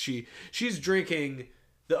fights. She's drinking.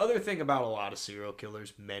 The other thing about a lot of serial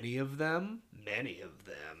killers, many of them,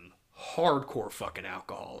 hardcore fucking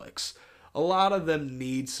alcoholics. A lot of them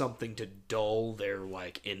need something to dull their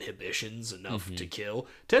like inhibitions enough to kill.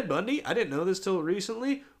 Ted Bundy, I didn't know this till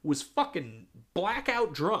recently, was fucking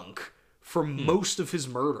blackout drunk for most of his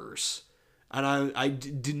murders. And I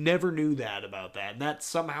never knew that about that. And that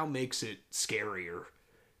somehow makes it scarier.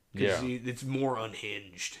 Because it's more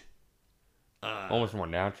unhinged. Almost more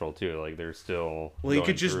natural, too. Like, they're still... Well, he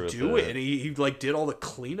could just do it. And he like, did all the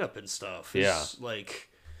cleanup and stuff.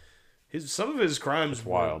 Some of his crimes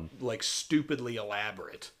were, like, stupidly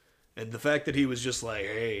elaborate. And the fact that he was just like,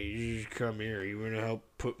 hey, you come here. You want to help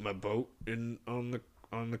put my boat on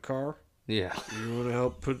the car? Yeah. You want to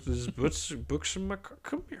help put this books in my car?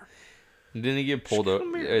 Come here. Didn't he get pulled up?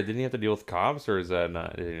 Didn't he have to deal with cops, or is that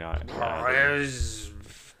not? Did he not?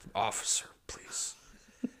 Officer, please.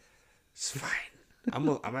 It's fine.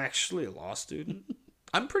 I'm actually a law student.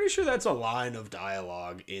 I'm pretty sure that's a line of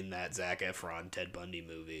dialogue in that Zac Efron Ted Bundy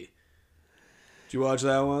movie. Did you watch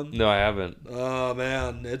that one? No, I haven't. Oh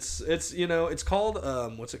man, it's called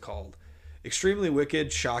what's it called? Extremely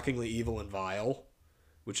Wicked, Shockingly Evil, and Vile.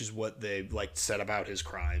 Which is what they like said about his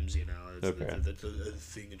crimes, It's the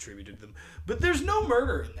thing attributed to them. But there's no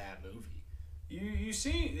murder in that movie. You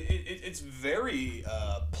see, it's very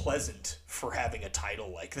pleasant for having a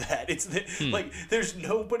title like that. It's like there's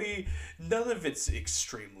nobody. None of it's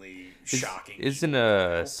extremely shocking.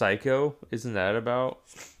 Isn't Psycho? Isn't that about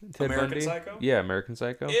Ted American Bundy? Psycho? Yeah, American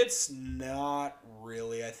Psycho. It's not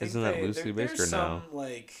really. I think isn't that loosely based or no?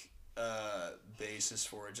 Basis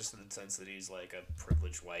for it, just in the sense that he's like a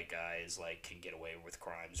privileged white guy can get away with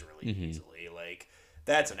crimes really easily. Like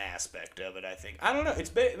that's an aspect of it. I think I don't know. It's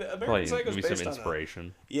American Psycho's based some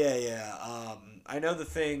inspiration. I know the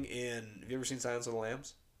thing in. Have you ever seen Silence of the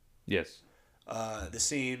Lambs? Yes. The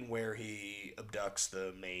scene where he abducts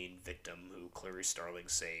the main victim, who Clarice Starling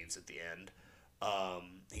saves at the end.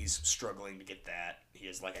 He's struggling to get that. He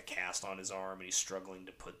has like a cast on his arm, and he's struggling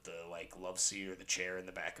to put the like love seat or the chair in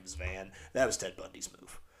the back of his van. That was Ted Bundy's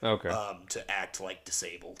move. Okay. To act like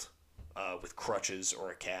disabled, with crutches or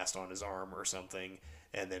a cast on his arm or something,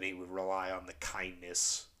 and then he would rely on the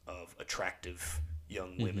kindness of attractive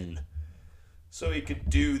young women, so he could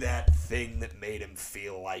do that thing that made him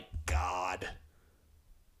feel like God.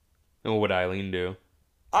 And what would Aileen do?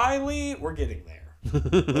 Aileen, we're getting there.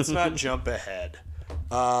 Let's not jump ahead.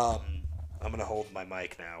 I'm going to hold my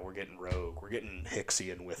mic now. We're getting rogue. We're getting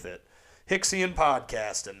Hixian with it. Hixian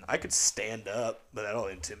podcasting. I could stand up, but that'll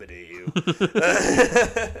intimidate you.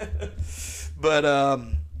 But,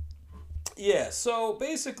 yeah, so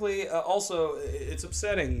basically, also, it's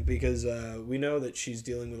upsetting because we know that she's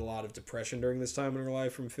dealing with a lot of depression during this time in her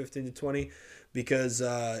life from 15 to 20 because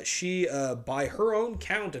she, by her own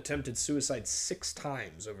count, attempted suicide 6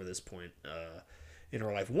 times over this point in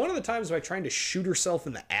her life. One of the times by trying to shoot herself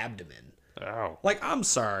in the abdomen. Ow. Like, I'm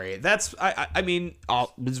sorry. That's, I mean,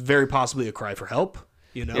 it's very possibly a cry for help.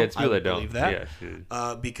 Yeah, it's people that don't believe that.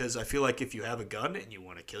 Yeah, because I feel like if you have a gun and you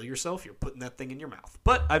want to kill yourself, you're putting that thing in your mouth.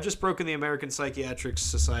 But I've just broken the American Psychiatric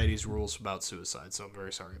Society's rules about suicide, so I'm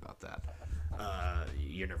very sorry about that.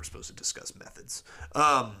 You're never supposed to discuss methods.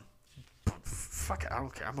 Fuck it, I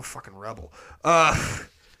don't care. I'm a fucking rebel.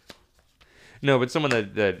 No, but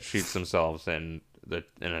someone that shoots themselves in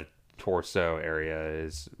a torso area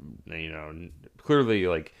is, clearly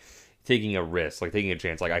like taking a risk, like taking a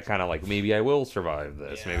chance. Like I kind of like maybe I will survive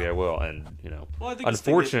this, maybe I will, and well, I think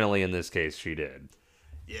unfortunately in this case she did.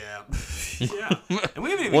 Yeah, yeah, and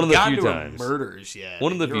we haven't even gotten to her murders yet.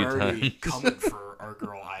 One of the few times coming for our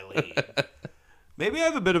girl Aileen. Maybe I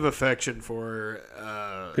have a bit of affection for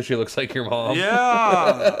her. Because she looks like your mom.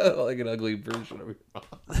 Yeah. Like an ugly version of your mom.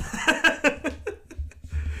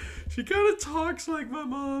 She kind of talks like my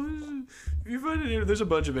mom. If you find it, there's a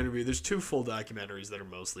bunch of interviews. There's 2 full documentaries that are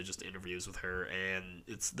mostly just interviews with her, and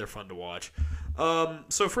they're fun to watch.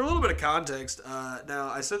 So for a little bit of context, now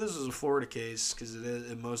I said this was a Florida case because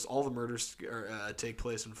all the murders take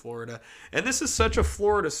place in Florida, and this is such a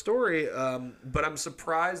Florida story. But I'm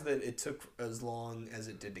surprised that it took as long as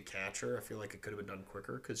it did to catch her. I feel like it could have been done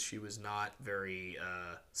quicker because she was not very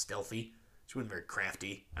stealthy. She wasn't very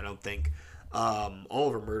crafty, I don't think. All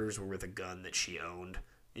of her murders were with a gun that she owned,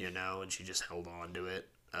 and she just held on to it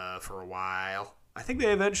for a while. I think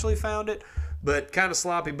they eventually found it, but kind of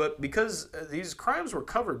sloppy. But because these crimes were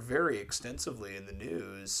covered very extensively in the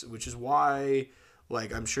news, which is why,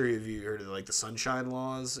 like, I'm sure you heard of like the sunshine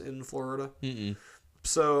laws in Florida. Mm-mm.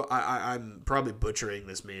 So I'm probably butchering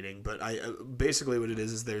this meaning, but basically what it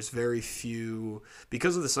is there's very few,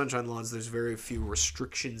 because of the sunshine laws, there's very few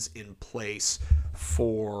restrictions in place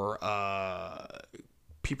for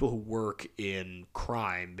people who work in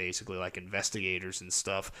crime, basically like investigators and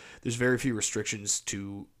stuff. There's very few restrictions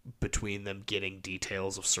between them getting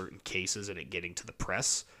details of certain cases and it getting to the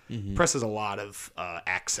press. Mm-hmm. Press has a lot of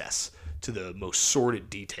access to the most sordid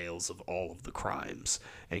details of all of the crimes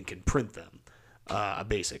and can print them.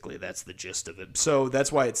 Basically, that's the gist of it. So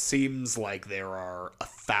that's why it seems like there are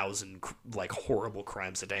 1,000 like horrible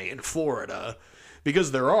crimes a day in Florida,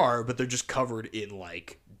 because there are, but they're just covered in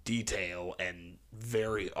like detail and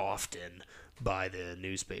very often by the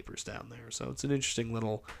newspapers down there. So it's an interesting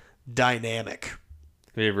little dynamic.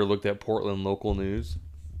 Have you ever looked at Portland local news?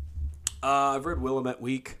 I've read Willamette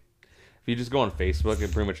Week. If you just go on Facebook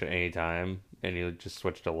at pretty much at any time and you just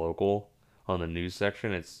switch to local. On the news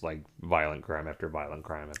section, it's like violent crime after violent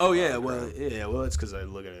crime. Well, it's because I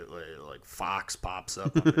look at it like Fox pops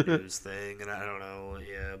up on the news thing, and I don't know,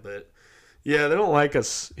 but they don't like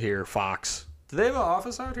us here, Fox. Do they have an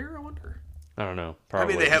office out here? I wonder. I don't know.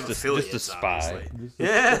 Probably. I mean, they have affiliates, just a spy.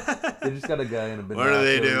 Yeah. They just got a guy in a binocular. What are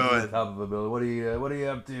they doing? On top of a building. What are you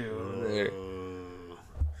up to?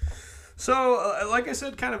 So, like I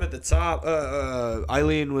said, kind of at the top,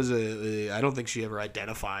 Aileen was I don't think she ever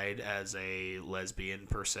identified as a lesbian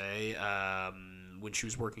per se. When she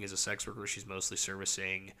was working as a sex worker, she's mostly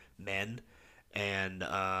servicing men, and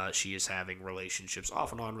she is having relationships,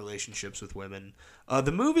 off and on relationships with women.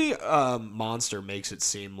 The movie Monster makes it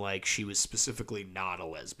seem like she was specifically not a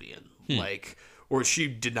lesbian, or she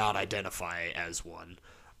did not identify as one.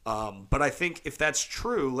 But I think if that's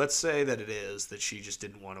true, let's say that it is, that she just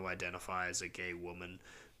didn't want to identify as a gay woman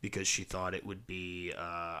because she thought it would be,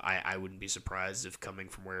 I wouldn't be surprised if coming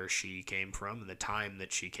from where she came from and the time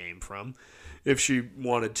that she came from, if she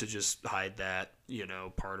wanted to just hide that,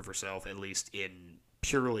 part of herself, at least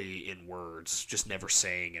purely in words, just never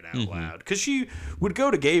saying it out loud. Because she would go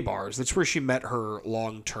to gay bars. That's where she met her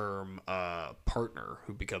long-term partner,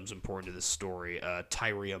 who becomes important to this story,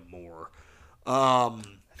 Tyria Moore.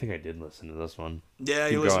 I think I did listen to this one. Yeah,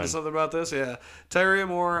 you listened to something about this? Yeah. Tyria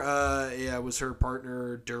Moore, was her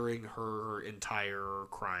partner during her entire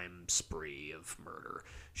crime spree of murder.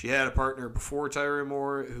 She had a partner before Tyria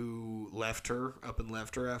Moore who left her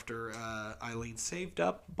after Aileen saved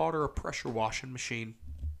up, bought her a pressure washing machine,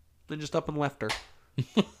 then just up and left her.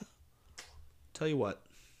 Tell you what.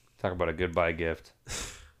 Talk about a goodbye gift.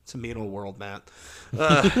 It's a mean old world, Matt.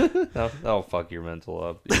 That'll fuck your mental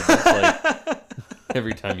up. You're just like,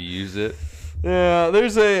 every time you use it. Yeah,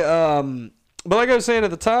 there's but like I was saying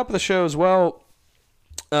at the top of the show as well,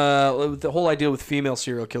 the whole idea with female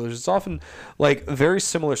serial killers, it's often like very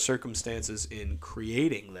similar circumstances in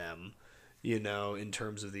creating them, in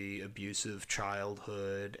terms of the abusive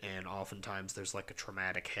childhood, and oftentimes there's like a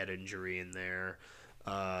traumatic head injury in there,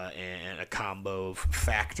 and a combo of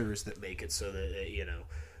factors that make it so that,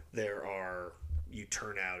 you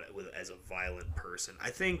turn out as a violent person. I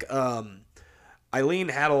think, Aileen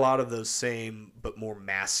had a lot of those same but more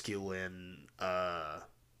masculine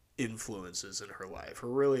influences in her life. Her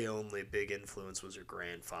really only big influence was her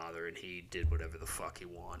grandfather, and he did whatever the fuck he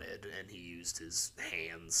wanted, and he used his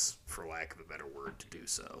hands, for lack of a better word, to do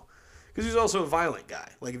so. Because he's also a violent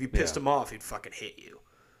guy. Like, if you pissed him off, he'd fucking hit you.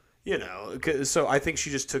 So I think she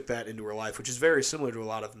just took that into her life, which is very similar to a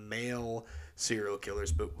lot of male serial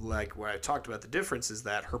killers, but like where I talked about the difference is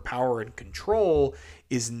that her power and control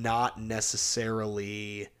is not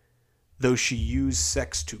necessarily though she used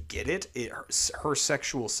sex to get it, her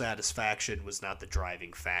sexual satisfaction was not the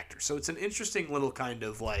driving factor. So it's an interesting little kind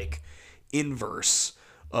of like inverse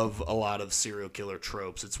of a lot of serial killer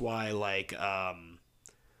tropes. It's why like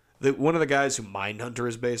one of the guys who Mindhunter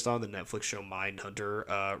is based on, the Netflix show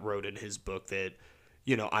Mindhunter, wrote in his book that,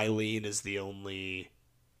 you know, Aileen is the only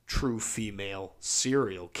true female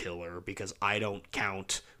serial killer because I don't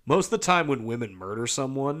count. Most of the time when women murder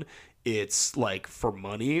someone, it's like for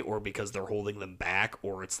money or because they're holding them back,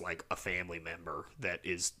 or it's like a family member that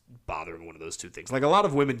is bothering one of those two things. Like a lot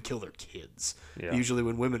of women kill their kids. Yeah. Usually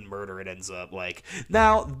when women murder, it ends up like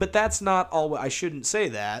now, but that's not all. I shouldn't say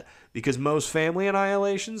that because most family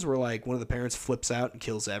annihilations where like one of the parents flips out and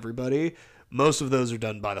kills everybody, most of those are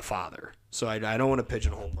done by the father. So I don't want to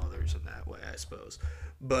pigeonhole mothers in that way, I suppose.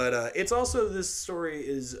 But it's also, this story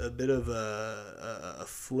is a bit of a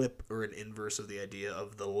flip or an inverse of the idea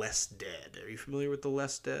of the less dead. Are you familiar with the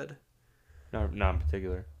less dead? No, not in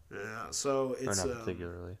particular. Yeah, so it's... Or not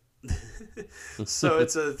particularly. So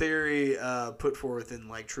it's a theory put forth in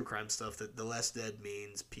like true crime stuff that the less dead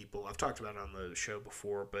means people... I've talked about it on the show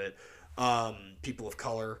before, but people of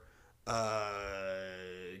color,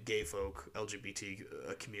 gay folk,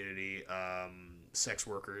 LGBT community, sex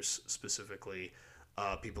workers specifically...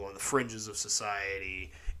 people on the fringes of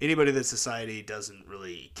society, anybody that society doesn't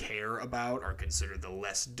really care about are considered the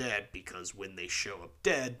less dead because when they show up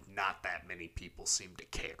dead, not that many people seem to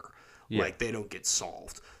care. Yeah. Like, they don't get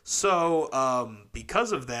solved. So,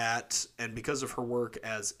 because of that, and because of her work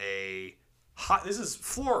as this is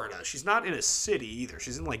Florida. She's not in a city either.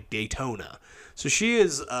 She's in, like, Daytona. So she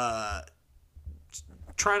is trying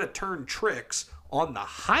to turn tricks on the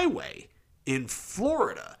highway in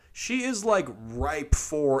Florida. She is like ripe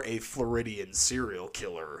for a Floridian serial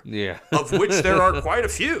killer. Yeah. Of which there are quite a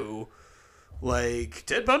few. Like,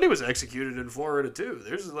 Ted Bundy was executed in Florida too.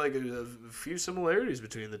 There's like a few similarities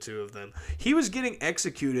between the two of them. He was getting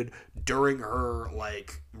executed during her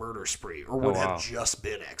like murder spree, or would have just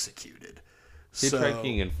been executed.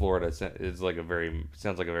 Hitchhiking in Florida is like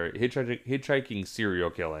sounds like a very hitchhiking serial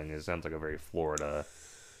killing. It sounds like a very Florida.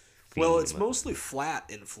 Well, it's mostly flat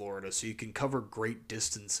in Florida, so you can cover great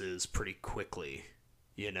distances pretty quickly,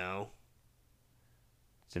 you know?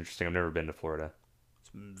 It's interesting. I've never been to Florida.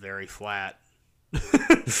 It's very flat.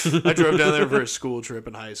 I drove down there for a school trip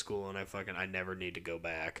in high school, and I never need to go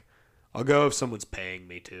back. I'll go if someone's paying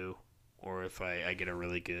me to, or if I get a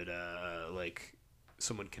really good,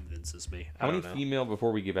 someone convinces me. How many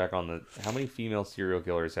female serial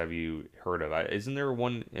killers have you heard of? Isn't there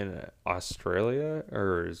one in Australia,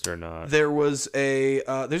 or is there not? There's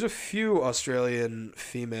a few Australian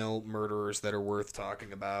female murderers that are worth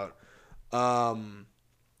talking about.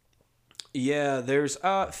 There's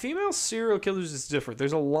female serial killers is different.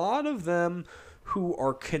 There's a lot of them who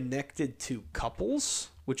are connected to couples,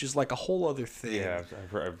 which is like a whole other thing. Yeah,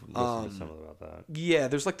 I've listened to some about that. Yeah,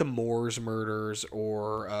 there's like the Moores murders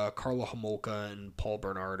or Carla Homolka and Paul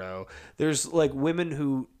Bernardo. There's like women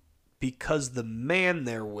who, because the man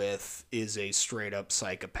they're with is a straight up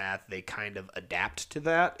psychopath, they kind of adapt to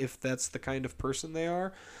that if that's the kind of person they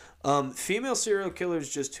are. Female serial killers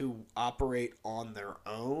just who operate on their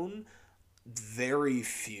own, very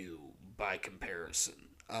few by comparison.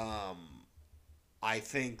 I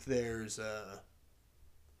think there's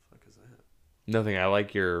nothing. I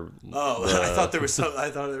like your. I thought there was some.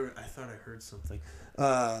 I thought I heard something.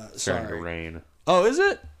 Starting to rain. Oh, is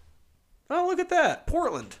it? Oh, look at that,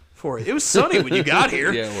 Portland for you. It was sunny when you got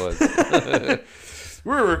here. Yeah, it was.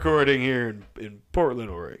 We're recording here in Portland,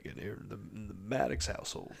 Oregon, here in the Maddox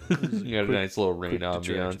household. You got a nice little rain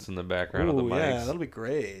ambiance in the background of the mics. Yeah, that'll be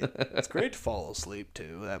great. It's great to fall asleep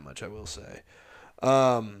to. That much I will say.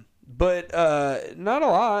 But not a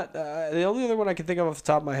lot. The only other one I can think of off the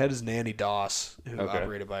top of my head is Nanny Doss, who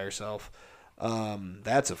operated by herself.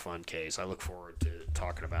 That's a fun case. I look forward to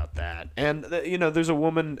talking about that. And, there's a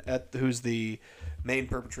woman who's the main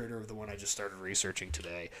perpetrator of the one I just started researching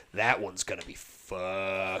today. That one's going to be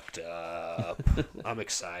fucked up. I'm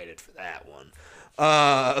excited for that one.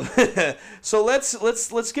 So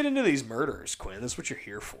let's get into these murders, Quinn. That's what you're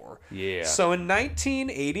here for. Yeah. So in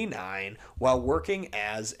 1989, while working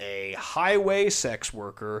as a highway sex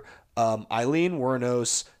worker, Aileen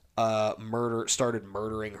Wuornos started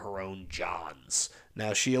murdering her own Johns.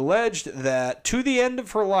 Now, she alleged that to the end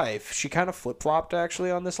of her life, she kind of flip-flopped actually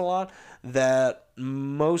on this a lot, that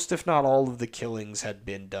most, if not all, of the killings had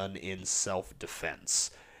been done in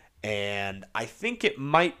self-defense. And I think it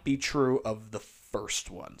might be true of the first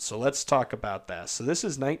one. So let's talk about that. So this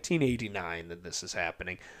is 1989 that this is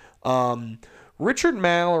happening. Richard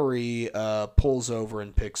Mallory pulls over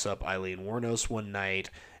and picks up Aileen Wuornos one night,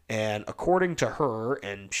 And according to her,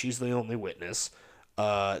 and she's the only witness,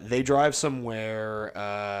 they drive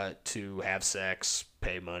somewhere to have sex,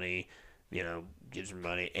 pay money, gives her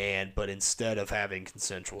money, but instead of having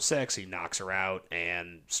consensual sex, he knocks her out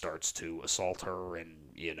and starts to assault her and,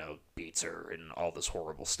 beats her and all this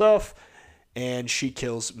horrible stuff. And she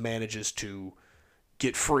manages to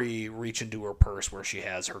get free, reach into her purse where she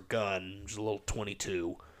has her gun, which is a little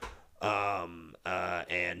 .22,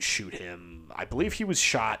 and shoot him. I believe he was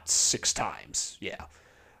shot 6 times. Yeah.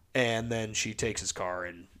 And then she takes his car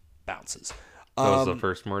and bounces. That was the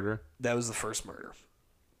first murder? That was the first murder.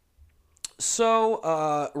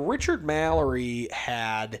 So, Richard Mallory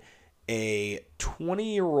had a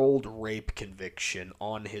 20-year-old rape conviction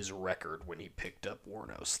on his record when he picked up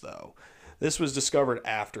Wuornos, though. This was discovered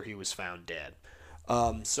after he was found dead.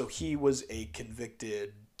 So he was a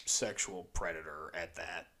convicted sexual predator at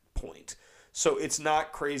that point. So it's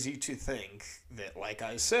not crazy to think that, like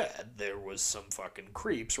I said, there was some fucking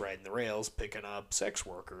creeps riding the rails picking up sex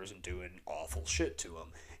workers and doing awful shit to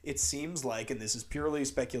them. It seems like, and this is purely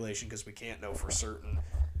speculation because we can't know for certain,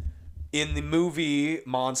 in the movie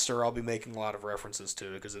Monster, I'll be making a lot of references to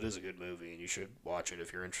it because it is a good movie and you should watch it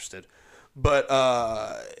if you're interested. But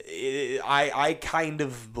I kind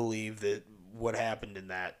of believe that what happened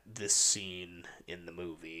in this scene in the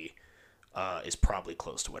movie is probably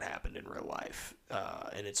close to what happened in real life,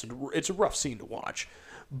 and it's a rough scene to watch,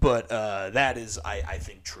 but that is I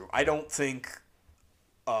think true. I don't think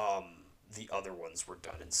the other ones were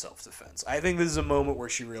done in self-defense. I think this is a moment where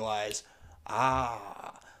she realized,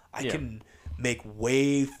 I can make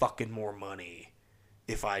way fucking more money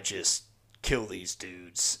if I just kill these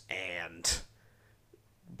dudes and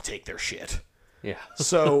take their shit. Yeah.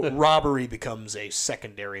 So robbery becomes a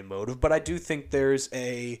secondary motive, but I do think there's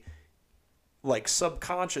a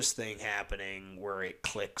subconscious thing happening where it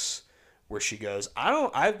clicks, where she goes,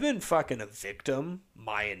 I've been fucking a victim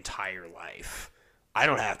my entire life. I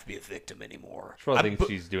don't have to be a victim anymore. She probably thinks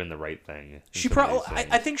she's doing the right thing. She probably,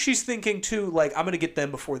 I think she's thinking too, like, I'm going to get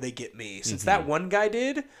them before they get me. Since that one guy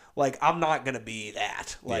did, like, I'm not going to be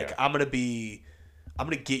that. Like, I'm going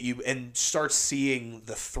to get you, and start seeing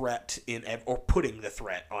the threat or putting the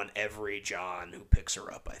threat on every John who picks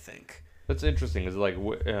her up, I think. That's interesting. Is like,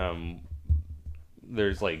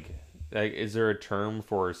 there's is there a term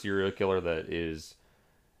for a serial killer that is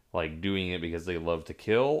like doing it because they love to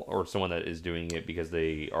kill, or someone that is doing it because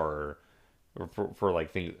they are for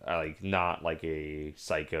like things like not like a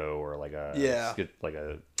psycho or like a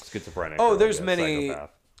schizophrenic? Oh, there's many psychopath.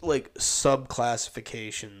 Like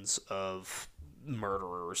sub-classifications of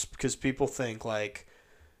murderers, because people think like,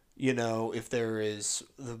 if there is,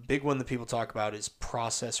 the big one that people talk about is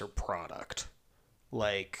process or product.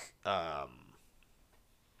 Like,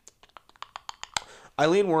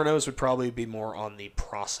 Aileen Wuornos would probably be more on the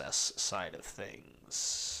process side of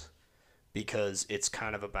things, because it's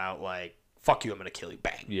kind of about like, fuck you, I'm gonna kill you,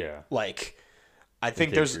 bang. Yeah. Like, I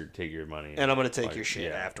think take your money, and I'm gonna take your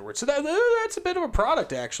shit afterwards. So that's a bit of a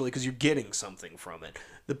product actually, because you're getting something from it.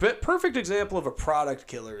 The perfect example of a product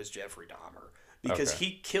killer is Jeffrey Dahmer, because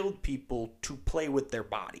he killed people to play with their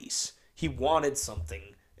bodies. He wanted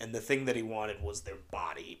something, and the thing that he wanted was their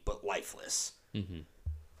body, but lifeless. Mm-hmm.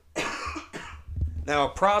 Now, a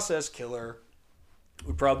process killer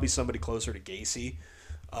would probably be somebody closer to Gacy,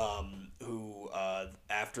 who,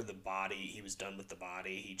 after he was done with the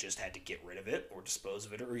body, he just had to get rid of it or dispose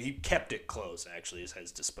of it, or he kept it close, actually, as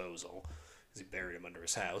his disposal, because he buried him under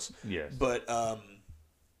his house. Yes. But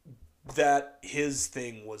that his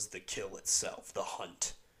thing was the kill itself, the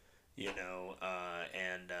hunt,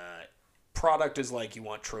 and product is like, you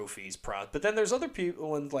want trophies, but then there's other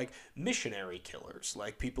people, and like missionary killers,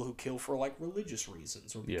 like people who kill for like religious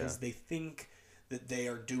reasons, or because they think that they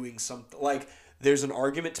are doing something. Like, there's an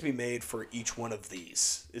argument to be made for each one of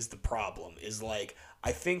these. Is the problem is, like,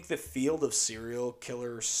 I think the field of serial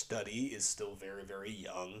killer study is still very, very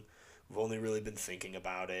young. We've only really been thinking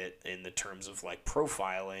about it in the terms of like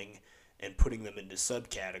profiling and putting them into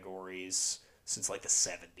subcategories since like the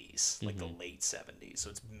 70s, like the late 70s. So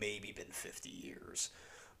it's maybe been 50 years,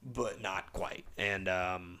 but not quite. And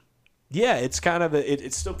it's kind of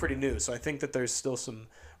it's still pretty new. So I think that there's still some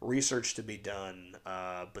research to be done.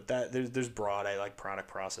 But that there's broad. I like product,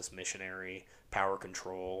 process, missionary, power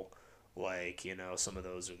control. Like, some of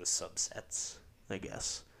those are the subsets, I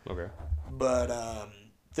guess. Okay. But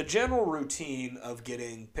the general routine of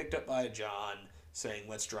getting picked up by a John, saying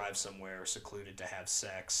let's drive somewhere secluded to have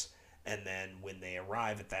sex, and then when they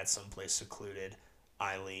arrive at that someplace secluded,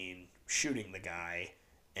 Aileen shooting the guy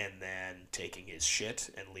and then taking his shit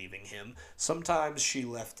and leaving him. Sometimes she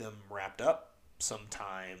left him wrapped up.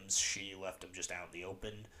 Sometimes she left him just out in the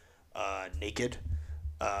open, naked.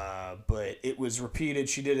 But it was repeated.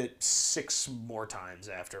 She did it 6 more times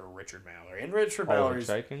after Richard Mallory. And Richard Mallory's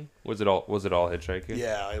hitchhiking? Was it all hitchhiking?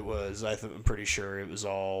 Yeah, it was. I'm pretty sure it was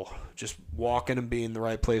all just walking and being in the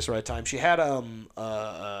right place, right time. She had a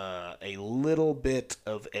little bit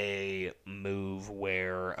of a move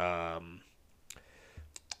where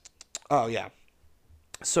oh yeah.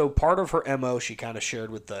 So part of her MO she kind of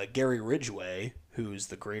shared with Gary Ridgway, who's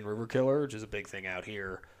the Green River Killer, which is a big thing out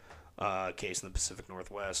here. Case in the Pacific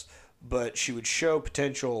Northwest, but she would show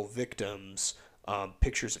potential victims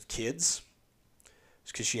pictures of kids,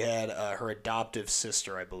 because she had her adoptive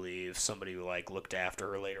sister, I believe, somebody who like looked after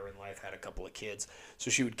her later in life, had a couple of kids. So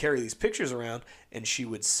she would carry these pictures around, and she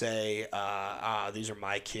would say, "These are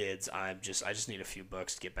my kids. I just need a few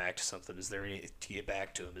bucks to get back to something. Is there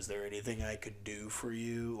anything I could do for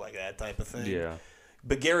you?" Like that type of thing. Yeah.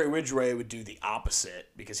 But Gary Ridgway would do the opposite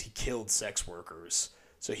because he killed sex workers.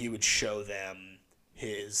 So he would show them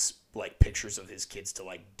his like pictures of his kids to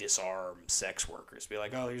like disarm sex workers. Be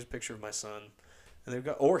like, "Oh, here's a picture of my son," and they've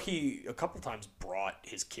got. Or he a couple times brought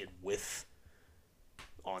his kid with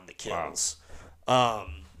on the kills. Wow.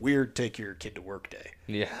 Weird. Take your kid to work day.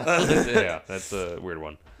 Yeah, yeah, that's a weird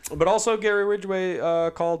one. But also, Gary Ridgway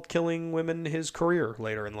called killing women his career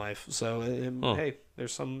later in life. So hey,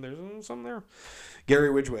 there's some there.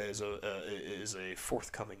 Gary Ridgway is a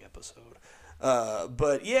forthcoming episode.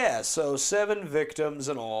 But yeah, so 7 victims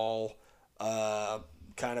in all,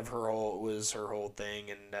 kind of her whole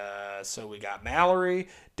thing. And, so we got Mallory.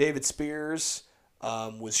 David Spears,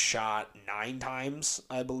 was shot 9 times,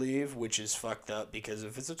 I believe, which is fucked up because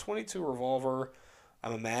if it's a .22 revolver,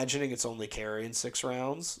 I'm imagining it's only carrying 6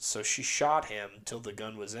 rounds. So she shot him till the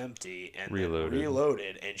gun was empty and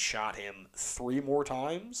reloaded and shot him 3 more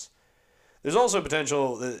times. There's also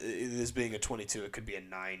potential, this being a .22, it could be a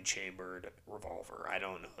 9-chambered revolver. I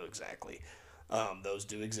don't know exactly. Those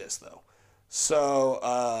do exist, though. So,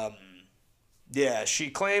 yeah, she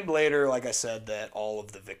claimed later, like I said, that all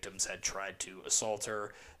of the victims had tried to assault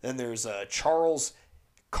her. Then there's Charles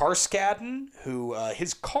Carskadden, who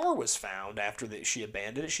his car was found after she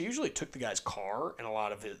abandoned it. She usually took the guy's car and a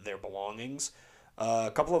lot of their belongings.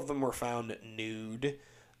 A couple of them were found nude.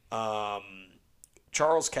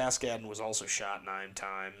 Charles Cascadden was also shot 9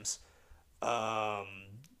 times. I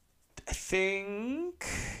think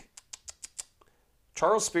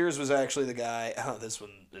Charles Spears was actually the guy. Oh, this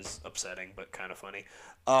one is upsetting, but kind of funny.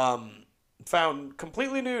 Found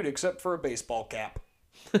completely nude except for a baseball cap.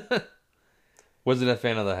 Wasn't a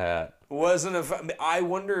fan of the hat. I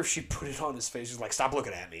wonder if she put it on his face. She's like, "Stop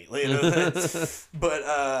looking at me," you know. But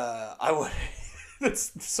I would.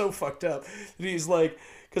 That's so fucked up. He's like.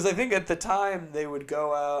 Because I think at the time they would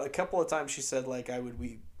go out. A couple of times she said like I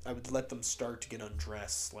would let them start to get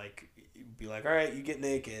undressed. Like be like, "All right, you get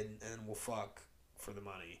naked and then we'll fuck for the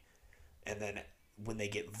money." And then when they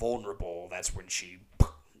get vulnerable, that's when she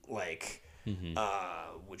like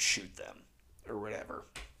would shoot them or whatever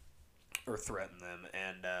or threaten them.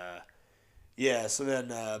 And yeah, so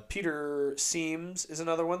then Peter Seams is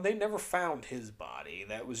another one. They never found his body.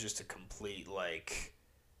 That was just a complete like.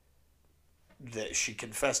 That she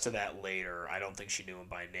confessed to that later. I don't think she knew him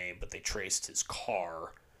by name, but they traced his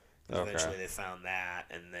car. Okay. Eventually they found that,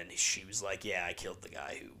 and then she was like, "Yeah, I killed the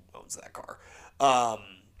guy who owns that car."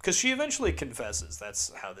 Because she eventually confesses.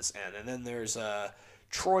 That's how this ends. And then there's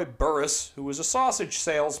Troy Burris, who was a sausage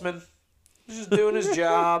salesman. He's just doing his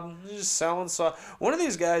job. He's just selling sausage. One of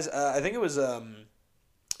these guys, I think it was, it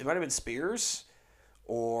might have been Spears.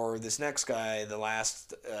 Or this next guy, the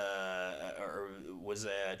last, was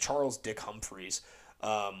Charles Dick Humphreys,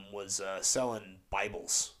 was selling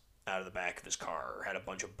Bibles out of the back of his car, or had a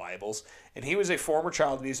bunch of Bibles. And he was a former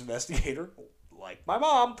child abuse investigator, like my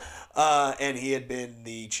mom, and he had been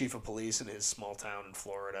the chief of police in his small town in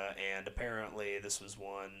Florida. And apparently this was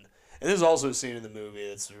one, and this is also a scene in the movie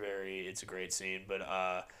it's a great scene,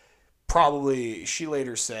 but probably, she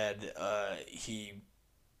later said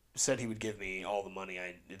he would give me all the money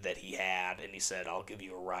that he had, and he said, "I'll give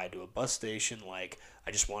you a ride to a bus station, like,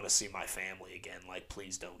 I just want to see my family again, like,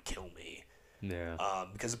 please don't kill me." Yeah.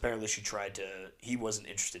 Because apparently he wasn't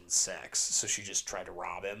interested in sex, so she just tried to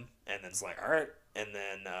rob him, and then it's like, "All right," and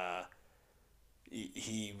then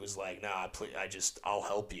he was like, "Nah, please, I'll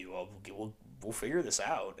help you, we'll figure this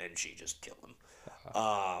out," and she just killed him.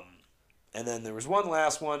 And then there was one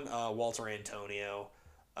last one, Walter Antonio,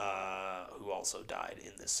 who also died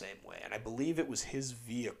in the same way. And I believe it was his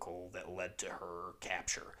vehicle that led to her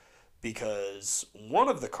capture, because one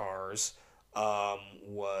of the cars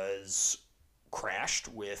was crashed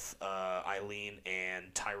with Aileen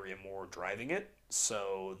and Tyria Moore driving it.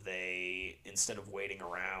 So they, instead of waiting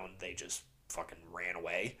around, they just fucking ran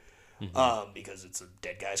away because it's a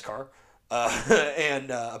dead guy's car.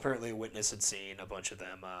 And apparently a witness had seen a bunch of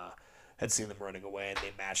them, had seen them running away, and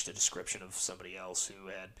they matched a description of somebody else who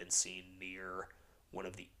had been seen near one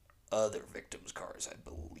of the other victims' cars, I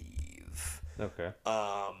believe. Okay.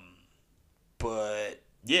 But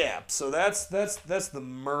yeah, so that's the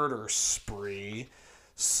murder spree.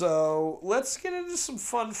 So let's get into some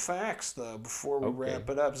fun facts though before we wrap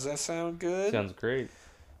it up. Does that sound good? Sounds great.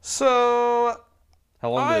 So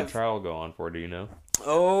how long did the trial go on for? Do you know?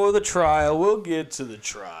 Oh, the trial. We'll get to the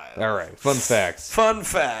trial. All right. Fun facts. Fun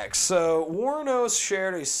facts. So Wuornos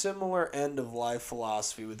shared a similar end-of-life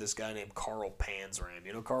philosophy with this guy named Carl Panzram.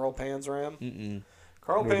 You know Carl Panzram? Mm-mm.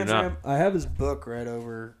 Carl Panzram. I have his book right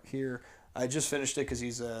over here. I just finished it because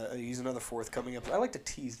he's another forthcoming episode. I like to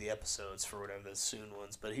tease the episodes for whatever the soon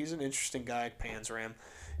ones, but he's an interesting guy, Panzram.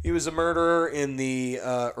 He was a murderer in the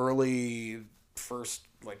early first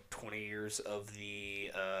 20 years of the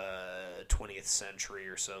 20th century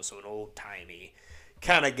or so, so an old-timey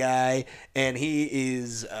kind of guy, and he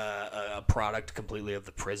is a product completely of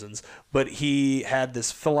the prisons, but he had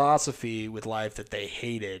this philosophy with life that they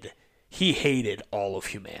hated. He hated all of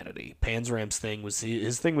humanity. Panzram's thing was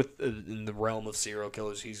his thing with in the realm of serial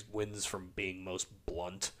killers. He wins from being most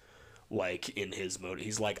blunt, in his mode.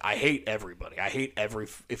 He's like, I hate everybody. I hate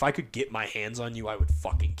if I could get my hands on you, I would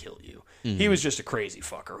fucking kill you. Mm-hmm. He was just a crazy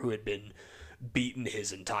fucker who had been beaten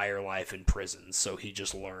his entire life in prison, so he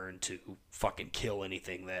just learned to fucking kill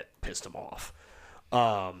anything that pissed him off.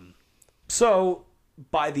 So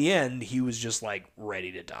by the end, he was just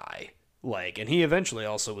ready to die. And he eventually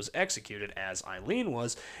also was executed as Aileen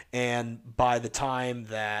was, and by the time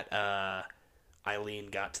that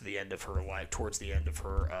Aileen got to the end of her life, towards the end of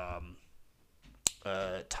her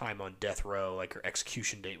time on death row, her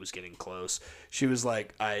execution date was getting close, she was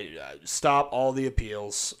like, I stop all the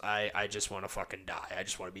appeals, I just want to fucking die, I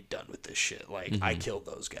just want to be done with this shit, I killed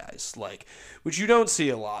those guys, which you don't see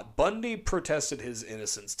a lot. Bundy protested his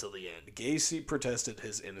innocence till the end. Gacy protested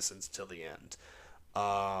his innocence till the end.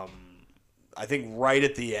 I think right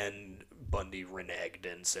at the end, Bundy reneged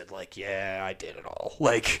and said, yeah, I did it all.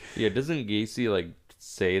 Yeah, doesn't Gacy,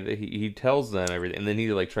 say that he tells them everything, and then he,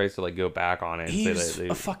 tries to, go back on it and He's say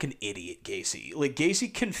that a fucking idiot, Gacy.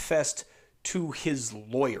 Gacy confessed to his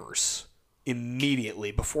lawyers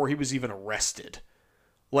immediately before he was even arrested.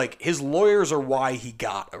 His lawyers are why he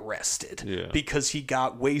got arrested. Yeah. Because he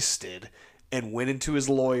got wasted and went into his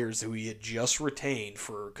lawyers who he had just retained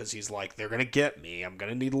because he's like, they're going to get me. I'm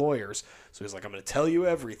going to need lawyers. So he's like, I'm going to tell you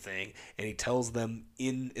everything. And he tells them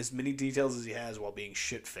in as many details as he has while being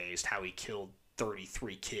shit-faced how he killed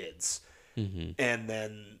 33 kids. Mm-hmm. And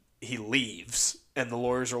then he leaves. And the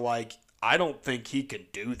lawyers are like, I don't think he can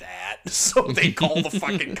do that. So they call the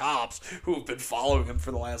fucking cops who have been following him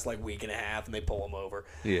for the last week and a half, and they pull him over.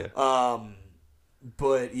 Yeah.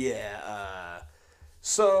 But yeah,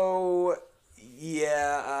 so...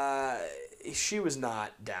 Yeah, she was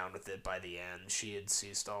not down with it by the end. She had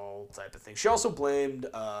ceased all type of things. She also blamed,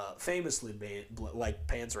 famously,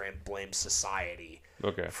 Panzram blamed society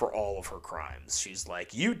for all of her crimes. She's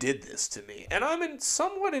like, you did this to me. And I'm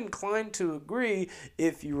somewhat inclined to agree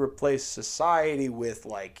if you replace society with,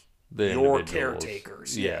 your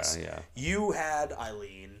caretakers. Yeah, yes. Yeah. You had,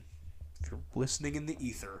 Aileen, if you're listening in the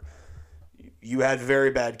ether, you had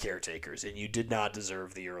very bad caretakers, and you did not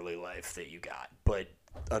deserve the early life that you got. But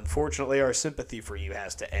unfortunately, our sympathy for you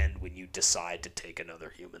has to end when you decide to take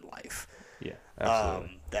another human life. Yeah,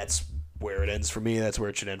 absolutely. That's where it ends for me. That's where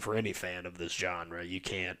it should end for any fan of this genre. You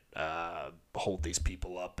can't hold these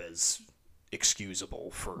people up as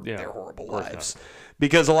excusable for their horrible lives,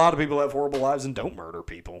 because a lot of people have horrible lives and don't murder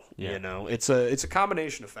people. Yeah. It's a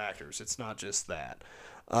combination of factors. It's not just that.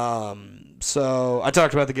 So I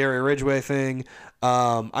talked about the Gary Ridgway thing.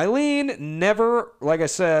 Aileen never, like I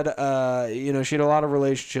said, she had a lot of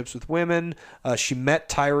relationships with women. She met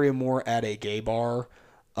Tyria Moore at a gay bar,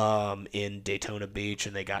 in Daytona Beach,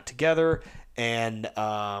 and they got together, and,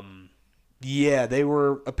 they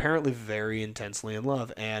were apparently very intensely in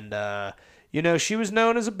love, and, she was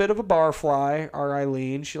known as a bit of a barfly, our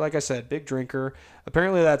Aileen. She, like I said, big drinker.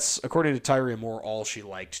 Apparently that's, according to Tyria Moore, all she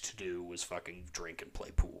liked to do was fucking drink and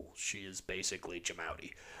play pool. She is basically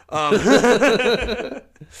Jamouty.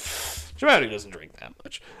 Jamouty doesn't drink that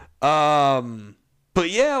much. But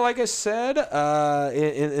yeah, like I said,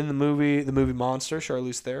 in the movie Monster,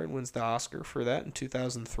 Charlize Theron wins the Oscar for that in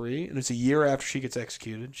 2003. And it's a year after she gets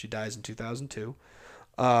executed. She dies in 2002.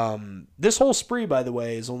 This whole spree, by the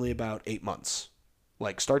way, is only about 8 months.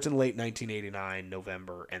 Like, starts in late 1989,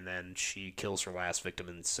 November, and then she kills her last victim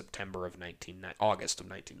in August of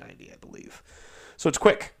 1990, I believe. So it's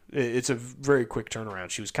quick. It's a very quick turnaround.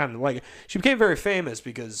 She was kind of like, she became very famous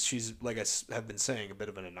because she's, like I have been saying, a bit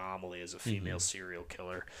of an anomaly as a female serial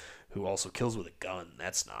killer who also kills with a gun.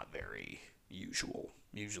 That's not very usual.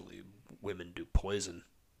 Usually women do poison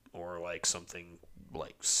or like something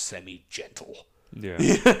like semi-gentle.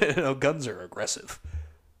 Yeah. Guns are aggressive.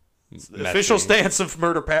 The official stance of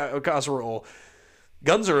Murder Casserole: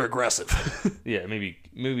 guns are aggressive. Yeah, maybe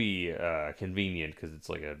convenient because it's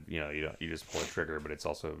like you just pull a trigger, but it's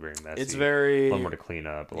also very messy. It's very a lot more to clean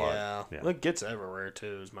up. Yeah. It gets everywhere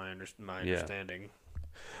too, is my understanding.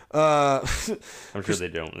 I'm sure they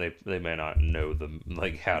don't. They may not know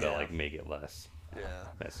how to make it less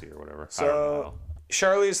messy or whatever. So, I don't know.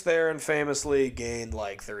 Charlize Theron famously gained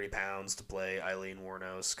like 30 pounds to play Aileen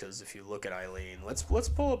Wuornos, because if you look at Aileen, let's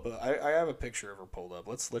pull up. I have a picture of her pulled up.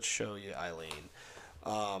 Let's show you Aileen.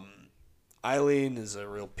 Aileen is a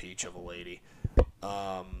real peach of a lady.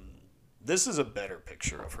 This is a better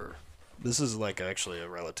picture of her. This is actually a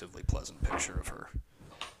relatively pleasant picture of her.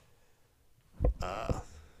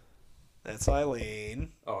 That's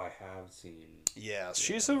Aileen. Oh, I have seen. Yeah,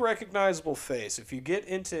 she's a recognizable face. If you get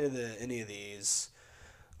into any of these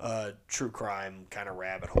true crime kind of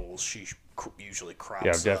rabbit holes, she usually crops up.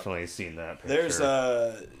 Yeah, I've definitely seen that picture. There's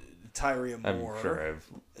Tyria Moore. I'm sure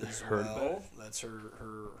I've heard that. That's her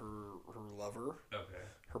lover. Okay.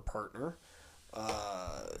 Her partner.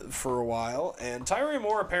 For a while. And Tyria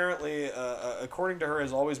Moore apparently, according to her,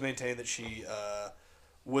 has always maintained that she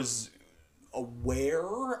was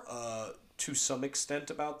aware to some extent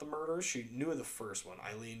about the murders. She knew of the first one.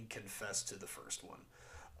 Aileen confessed to the first one.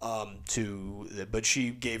 But she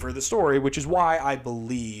gave her the story, which is why I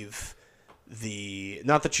believe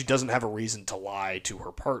not that she doesn't have a reason to lie to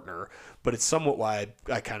her partner, but it's somewhat why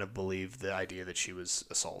I kind of believe the idea that she was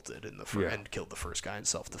assaulted and killed the first guy in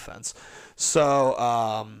self-defense. So,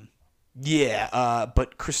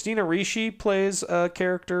 but Christina Ricci plays a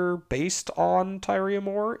character based on Tyria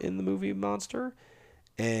Moore in the movie Monster.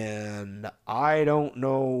 And I don't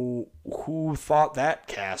know who thought that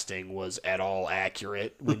casting was at all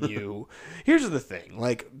accurate. Here's the thing,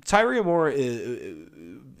 Tyria Moore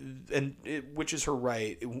which is her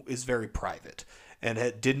right, is very private and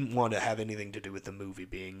didn't want to have anything to do with the movie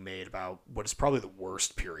being made about what is probably the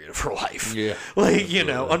worst period of her life. Yeah,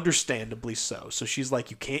 understandably so. So she's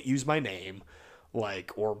like, you can't use my name.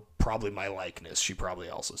 Or probably my likeness. She probably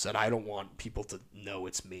also said, I don't want people to know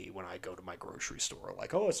it's me when I go to my grocery store.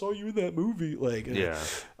 Oh, I saw you in that movie.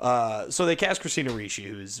 So they cast Christina Ricci,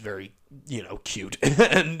 who is very, cute.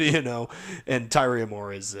 and Tyria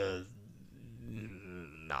Moore is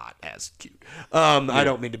not as cute. I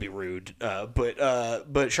don't mean to be rude. But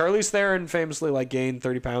Charlize Theron famously, gained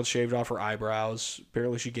 30 pounds, shaved off her eyebrows.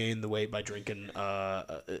 Apparently she gained the weight by drinking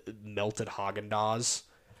melted Haagen-Dazs,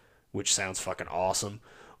 which sounds fucking awesome.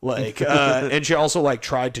 And she also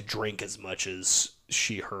tried to drink as much as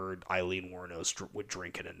she heard Aileen Wuornos would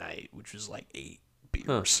drink in a night, which was 8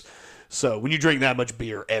 beers. Huh. So when you drink that much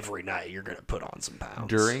beer every night, you're gonna put on some pounds.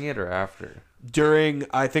 During it or after? During,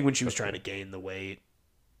 I think when she was trying to gain the weight.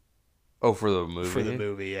 Oh, for the movie? For the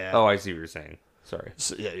movie, yeah. Oh, I see what you're saying. Sorry.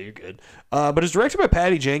 So, yeah, you're good. But it's directed by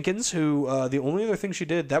Patty Jenkins, who the only other thing she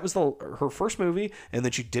did, that was her first movie, and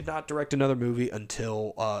then she did not direct another movie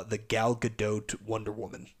until the Gal Gadot Wonder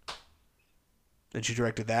Woman. And she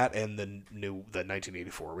directed that and the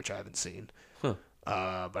 1984, which I haven't seen. Huh.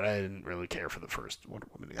 But I didn't really care for the first Wonder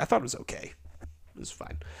Woman. I thought it was okay. It was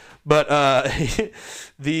fine. But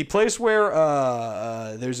the place where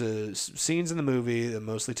there's scenes in the movie that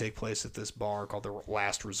mostly take place at this bar called the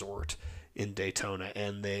Last Resort in Daytona,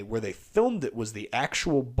 and where they filmed it was the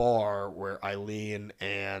actual bar where Aileen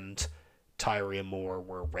and Tyria Moore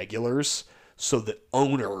were regulars. So the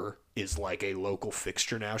owner is a local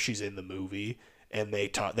fixture now. She's in the movie, and they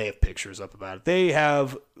have pictures up about it. They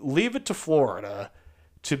have Leave It to Florida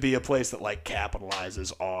to be a place that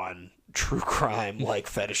capitalizes on true crime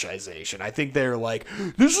fetishization. I think they're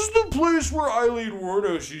this is the place where Aileen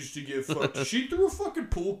Wuornos used to get fucked. She threw a fucking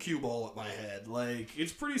pool cue ball at my head.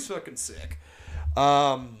 It's pretty fucking sick.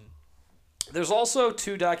 There's also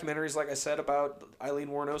 2 documentaries, like I said, about Aileen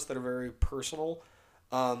Wuornos that are very personal,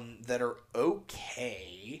 that are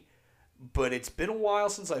okay, but it's been a while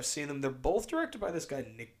since I've seen them. They're both directed by this guy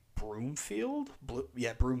Nick Broomfield.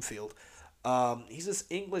 Broomfield. He's this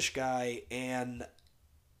English guy, and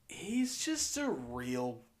he's just a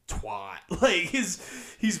real twat.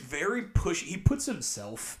 He's very pushy. He puts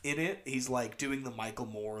himself in it. He's doing the Michael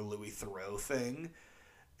Moore, Louis Theroux thing.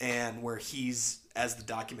 and where he's, as the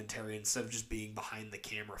documentarian, instead of just being behind the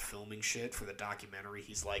camera filming shit for the documentary,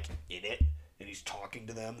 he's like in it and he's talking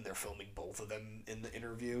to them and they're filming both of them in the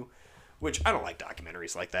interview, which I don't like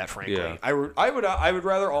documentaries like that, frankly. Yeah. I would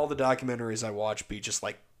rather all the documentaries I watch be just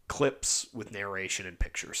like clips with narration and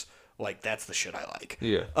pictures. Like, that's the shit I like.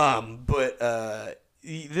 Yeah. But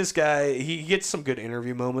this guy, he gets some good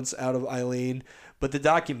interview moments out of Aileen, but the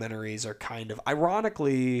documentaries are kind of,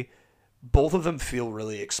 ironically, both of them feel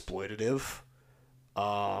really exploitative.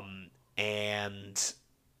 And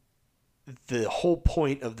the whole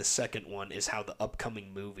point of the second one is how the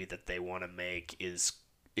upcoming movie that they want to make is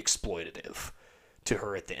exploitative to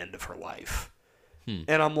her at the end of her life.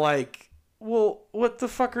 And I'm like, well, what the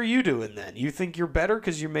fuck are you doing then? You think you're better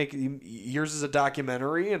because you're making yours is a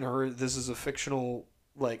documentary and this is a fictional,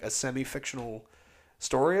 like a semi-fictional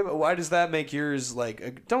story? But why does that make yours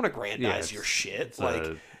like? Don't aggrandize your shit.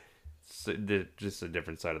 Like, just a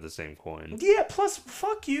different side of the same coin. Yeah. Plus,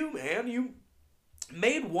 fuck you, man. You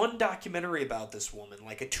made one documentary about this woman,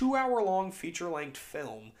 like a 2-hour-long feature-length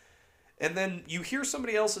film. And then you hear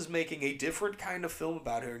somebody else is making a different kind of film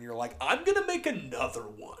about her, and you're like, I'm going to make another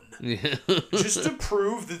one. Yeah. Just to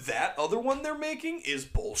prove that other one they're making is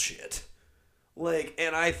bullshit. Like,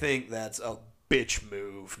 and I think that's a bitch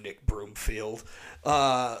move, Nick Broomfield.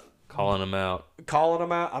 Calling him out. I'm calling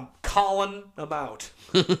him out.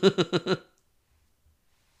 You gotta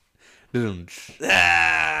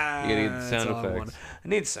get the sound effects. I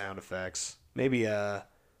need sound effects. Maybe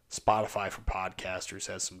Spotify for podcasters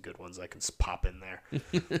has some good ones I can pop in there.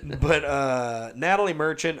 But Natalie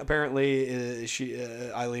Merchant, apparently,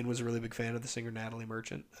 Aileen was a really big fan of the singer Natalie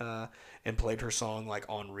Merchant, and played her song like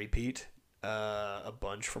on repeat a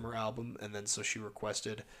bunch from her album, and then so she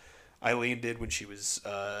requested, Aileen did when she was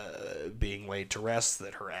being laid to rest,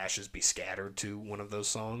 that her ashes be scattered to one of those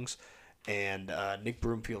songs. And Nick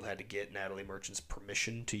Broomfield had to get Natalie Merchant's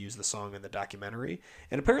permission to use the song in the documentary.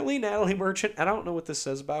 And apparently Natalie Merchant, I don't know what this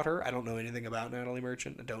says about her. I don't know anything about Natalie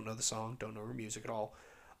Merchant. I don't know the song, don't know her music at all.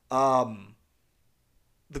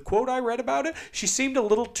 The quote I read about it, she seemed a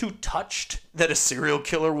little too touched that a serial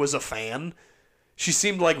killer was a fan. She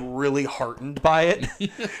seemed like really heartened by it.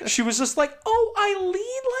 She was just like, oh,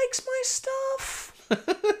 Aileen likes my stuff.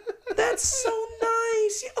 That's so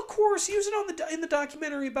nice. Yeah, of course, use it in the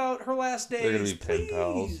documentary about her last days. They're gonna be pen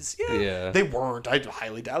pals. Yeah. They weren't. I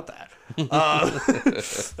highly doubt that.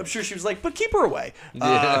 I'm sure she was like, but keep her away.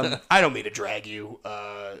 I don't mean to drag you,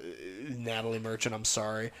 Natalie Merchant. I'm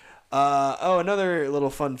sorry. Another little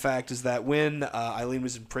fun fact is that when Aileen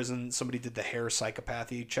was in prison, somebody did the hair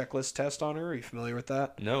psychopathy checklist test on her. Are you familiar with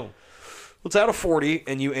that? No. Well, it's out of 40,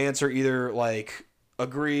 and you answer either like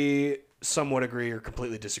agree, somewhat agree, or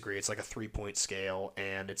completely disagree. It's like a 3-point scale,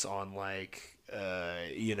 and it's on like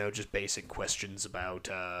just basic questions about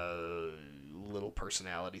little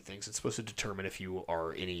personality things. It's supposed to determine if you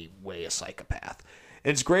are any way a psychopath.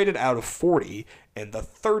 And it's graded out of 40, and the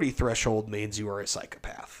 30 threshold means you are a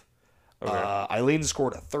psychopath. Okay. Aileen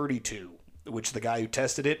scored a 32, which the guy who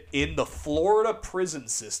tested it in the Florida prison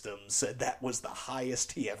system said that was the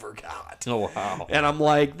highest he ever got. Oh, wow. And I'm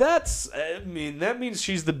like, that means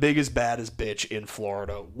she's the biggest, baddest bitch in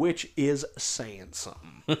Florida, which is saying something.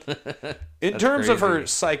 In terms of her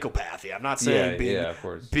psychopathy, I'm not saying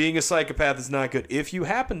being a psychopath is not good. If you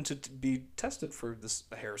happen to be tested for this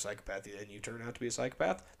hair psychopathy and you turn out to be a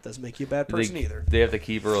psychopath, it doesn't make you a bad person either. They have to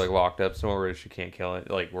keep her like locked up somewhere where she can't kill it,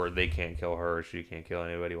 like where they can't kill her, or she can't kill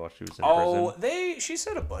anybody while she was in prison. She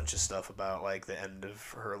said a bunch of stuff about like the end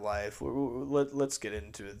of her life. Let's get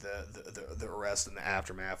into the arrest and the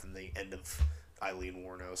aftermath and the end of Aileen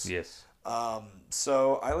Wuornos. Yes.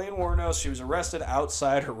 So Aileen Wuornos, she was arrested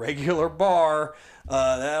outside her regular bar,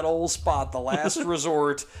 that old spot, the last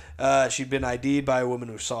resort. She'd been ID'd by a woman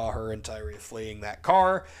who saw her and Tyria fleeing that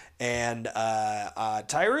car, and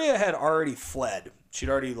Tyria had already fled. She'd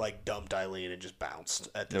already like dumped Aileen and just bounced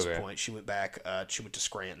at this point. She went back. She went to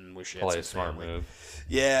Scranton, where she had some smart family. move.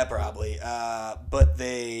 Yeah, probably. But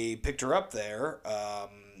they picked her up there.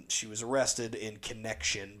 She was arrested in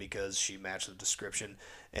connection because she matched the description.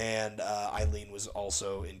 And Aileen was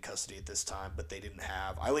also in custody at this time, but they didn't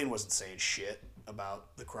have... Aileen wasn't saying shit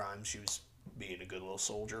about the crime. She was being a good little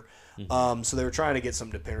soldier. Mm-hmm. So they were trying to get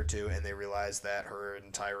something to pin her to, and they realized that her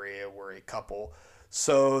and Tyria were a couple.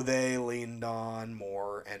 So they leaned on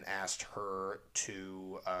more and asked her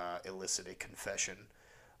to elicit a confession.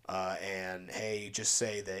 And, hey, just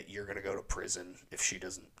say that you're going to go to prison if she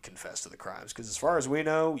doesn't confess to the crimes. Because as far as we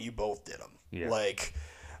know, you both did them. Yeah.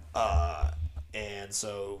 And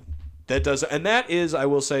so that does... And that is, I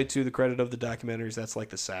will say, to the credit of the documentaries, that's like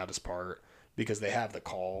the saddest part. because they have the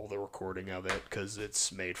recording of it, because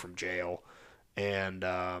it's made from jail. And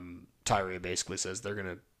Tyree basically says they're going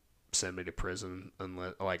to send me to prison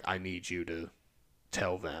unless, like, I need you to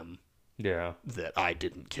tell them that I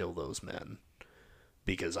didn't kill those men,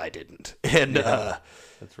 because I didn't. And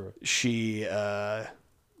that's right. She, Aileen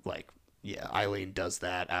does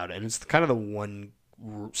that out, and it's kind of the one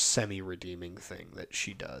semi-redeeming thing that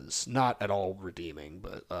she does. Not at all redeeming,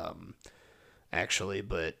 but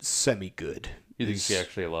but semi-good. You think she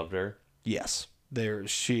actually loved her? Yes.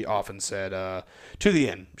 She often said, to the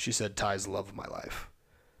end, she said, Ty's the love of my life.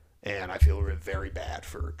 And I feel very bad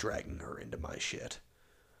for dragging her into my shit.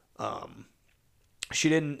 She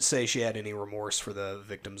didn't say she had any remorse for the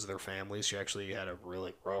victims of their families. She actually had a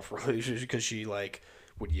really rough relationship because she, like,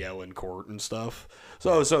 would yell in court and stuff.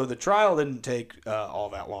 So the trial didn't take all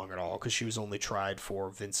that long at all, because she was only tried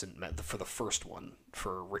for for the first one,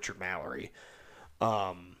 for Richard Mallory.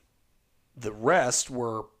 The rest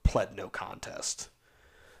were pled no contest.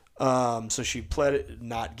 So she pled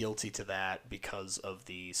not guilty to that because of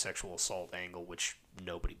the sexual assault angle, which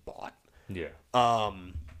nobody bought. Yeah.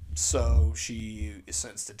 So she is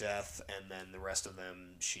sentenced to death, and then the rest of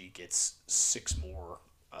them, she gets 6 more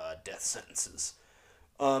death sentences.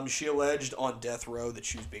 She alleged on death row that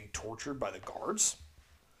she was being tortured by the guards.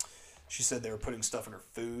 She said they were putting stuff in her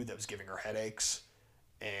food that was giving her headaches,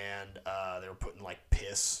 and they were putting, like,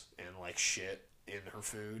 piss and, like, shit in her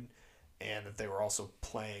food, and that they were also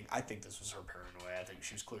playing. I think this was her paranoia. I think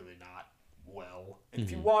she was clearly not well. And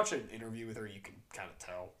if you watch an interview with her, you can kind of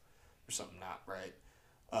tell there's something not right.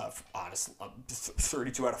 Honestly,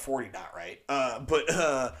 32 out of 40 not right.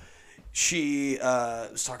 But she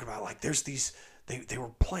was talking about, like, there's these. They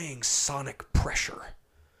were playing sonic pressure.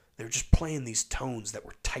 They were just playing these tones that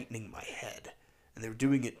were tightening my head, and they were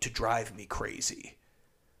doing it to drive me crazy,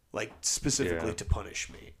 like, specifically to punish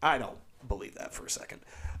me. I don't believe that for a second.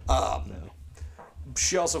 No.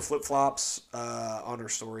 She also flip-flops on her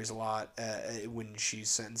stories a lot. When she's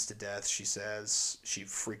sentenced to death, she says she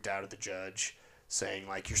freaked out at the judge, saying,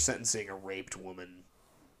 like, you're sentencing a raped woman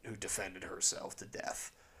who defended herself to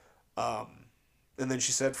death. And then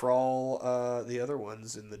she said for all the other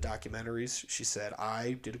ones in the documentaries, she said,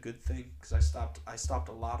 I did a good thing because I stopped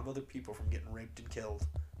a lot of other people from getting raped and killed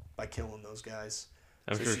by killing those guys.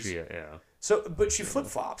 I'm sure she, yeah. So, but she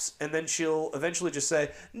flip-flops, and then she'll eventually just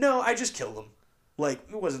say, no, I just killed him. Like,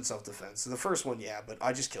 it wasn't self-defense. The first one, yeah, but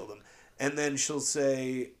I just killed him. And then she'll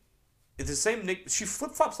say, it's the same Nick, she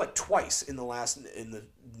flip-flops like twice in the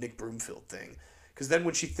Nick Broomfield thing. Because then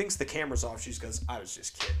when she thinks the camera's off, she just goes, I was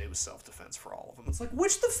just kidding. It was self-defense for all of them. It's like,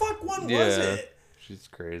 which the fuck one was it? She's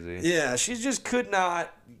crazy. Yeah, she just could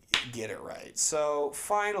not get it right. So,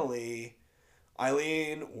 finally,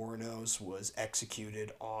 Aileen Wuornos was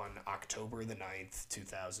executed on October the 9th,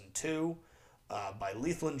 2002, by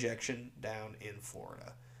lethal injection down in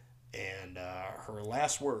Florida. And her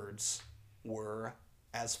last words were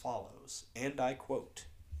as follows, and I quote,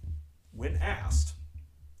 when asked,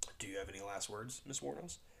 do you have any last words, Miss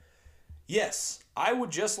Wuornos? Yes, I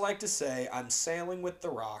would just like to say I'm sailing with the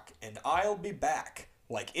Rock, and I'll be back,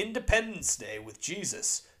 like Independence Day with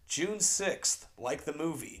Jesus, June 6th, like the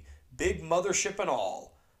movie, big mothership and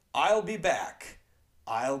all. I'll be back.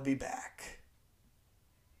 I'll be back.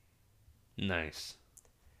 Nice.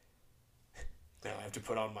 Now I have to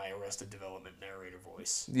put on my Arrested Development narrator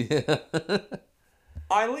voice. Yeah.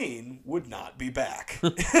 Aileen would not be back.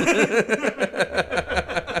 That's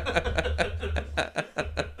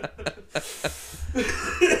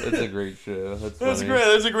a great show. That's great.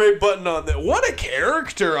 There's a great button on that. What a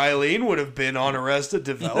character Aileen would have been on Arrested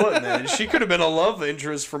Development. She could have been a love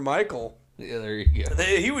interest for Michael. Yeah, there you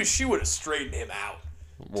go. She would have straightened him out.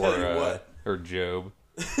 Or, tell you what. Or Job.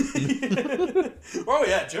 Oh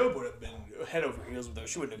yeah, Job would have been head over heels with her.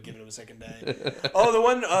 She wouldn't have given him a second day. Oh, the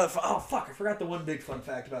one. I forgot the one big fun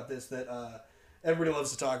fact about this that everybody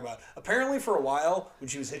loves to talk about. Apparently, for a while, when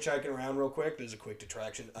she was hitchhiking around real quick, there's a quick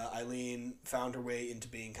detraction. Aileen found her way into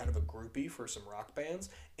being kind of a groupie for some rock bands,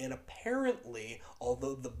 and apparently,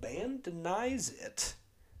 although the band denies it,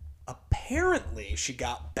 apparently she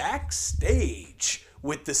got backstage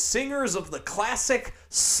with the singers of the classic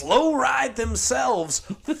Slow Ride themselves,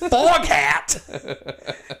 Foghat,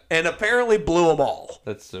 and apparently blew them all.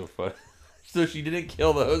 That's so funny. So she didn't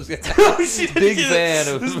kill those guys. She didn't Big fan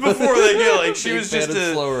of. This is before they kill. Like she Big was just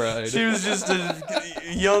a Slow Ride. She was just a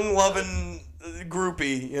young, loving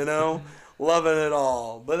groupie, you know, loving it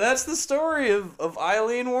all. But that's the story of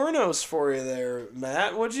Aileen Wuornos for you there,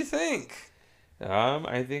 Matt. What'd you think?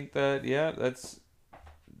 I think that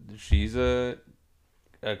she's a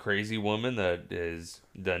crazy woman that has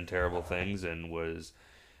done terrible things and was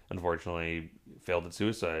unfortunately failed at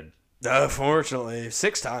suicide. Unfortunately,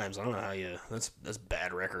 6 times. I don't know how you. That's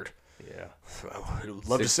bad record. Yeah.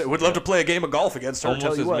 Would love to play a game of golf against her. Almost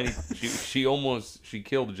tell you as what. many. She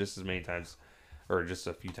killed just as many times, or just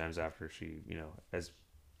a few times after she, as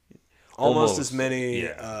almost as many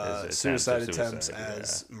as suicide attempts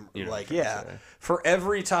as for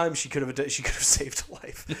every time she could have saved a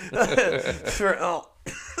life.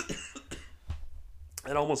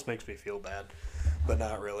 It almost makes me feel bad, but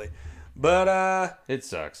not really. But it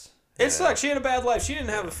sucks. It sucks. She had a bad life. She didn't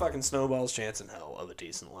have a fucking snowball's chance in hell of a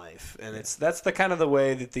decent life. And that's the kind of the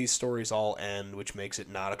way that these stories all end, which makes it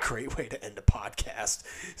not a great way to end a podcast.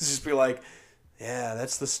 It's just be like, yeah,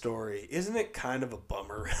 that's the story. Isn't it kind of a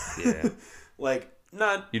bummer? Yeah.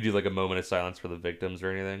 Not... You do like a moment of silence for the victims or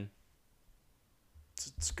anything?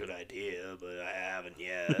 It's a good idea, but I haven't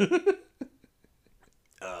yet.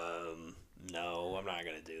 No, I'm not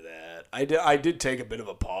gonna do that. I did take a bit of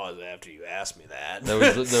a pause after you asked me that. That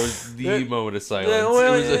was the moment of silence.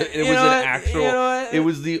 It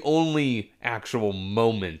was the only actual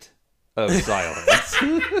moment of silence.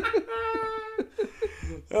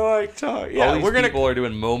 All these people are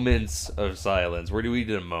doing moments of silence. We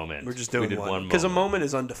did a moment. We're just doing one because a moment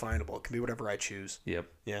is undefinable. It can be whatever I choose. Yep.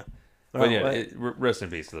 Yeah. But rest in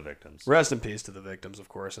peace to the victims. Rest in peace to the victims, of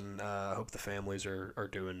course, and I hope the families are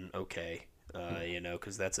doing okay.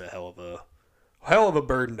 Because that's a hell of a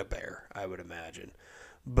burden to bear, I would imagine.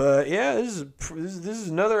 But yeah, this is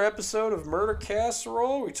another episode of Murder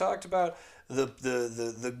Casserole. We talked about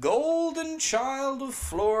the golden child of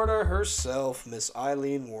Florida herself, Miss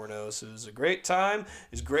Aileen Wuornos. It was a great time.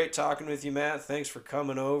 It was great talking with you, Matt. Thanks for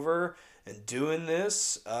coming over and doing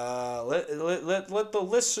this. Let the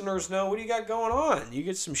listeners know, what do you got going on? You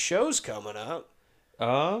get some shows coming up.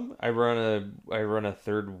 I run a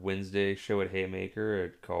third Wednesday show at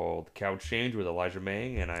Haymaker called Couch Change with Elijah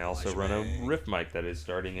Mang, and I also run a riff mic that is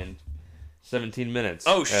starting in 17 minutes.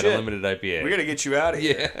 Oh shit! At a limited IPA. We gotta get you out of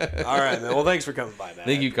here. Yeah. All right, man. Well, thanks for coming by, man.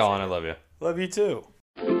 Thank you, Colin. I love you. Love you too.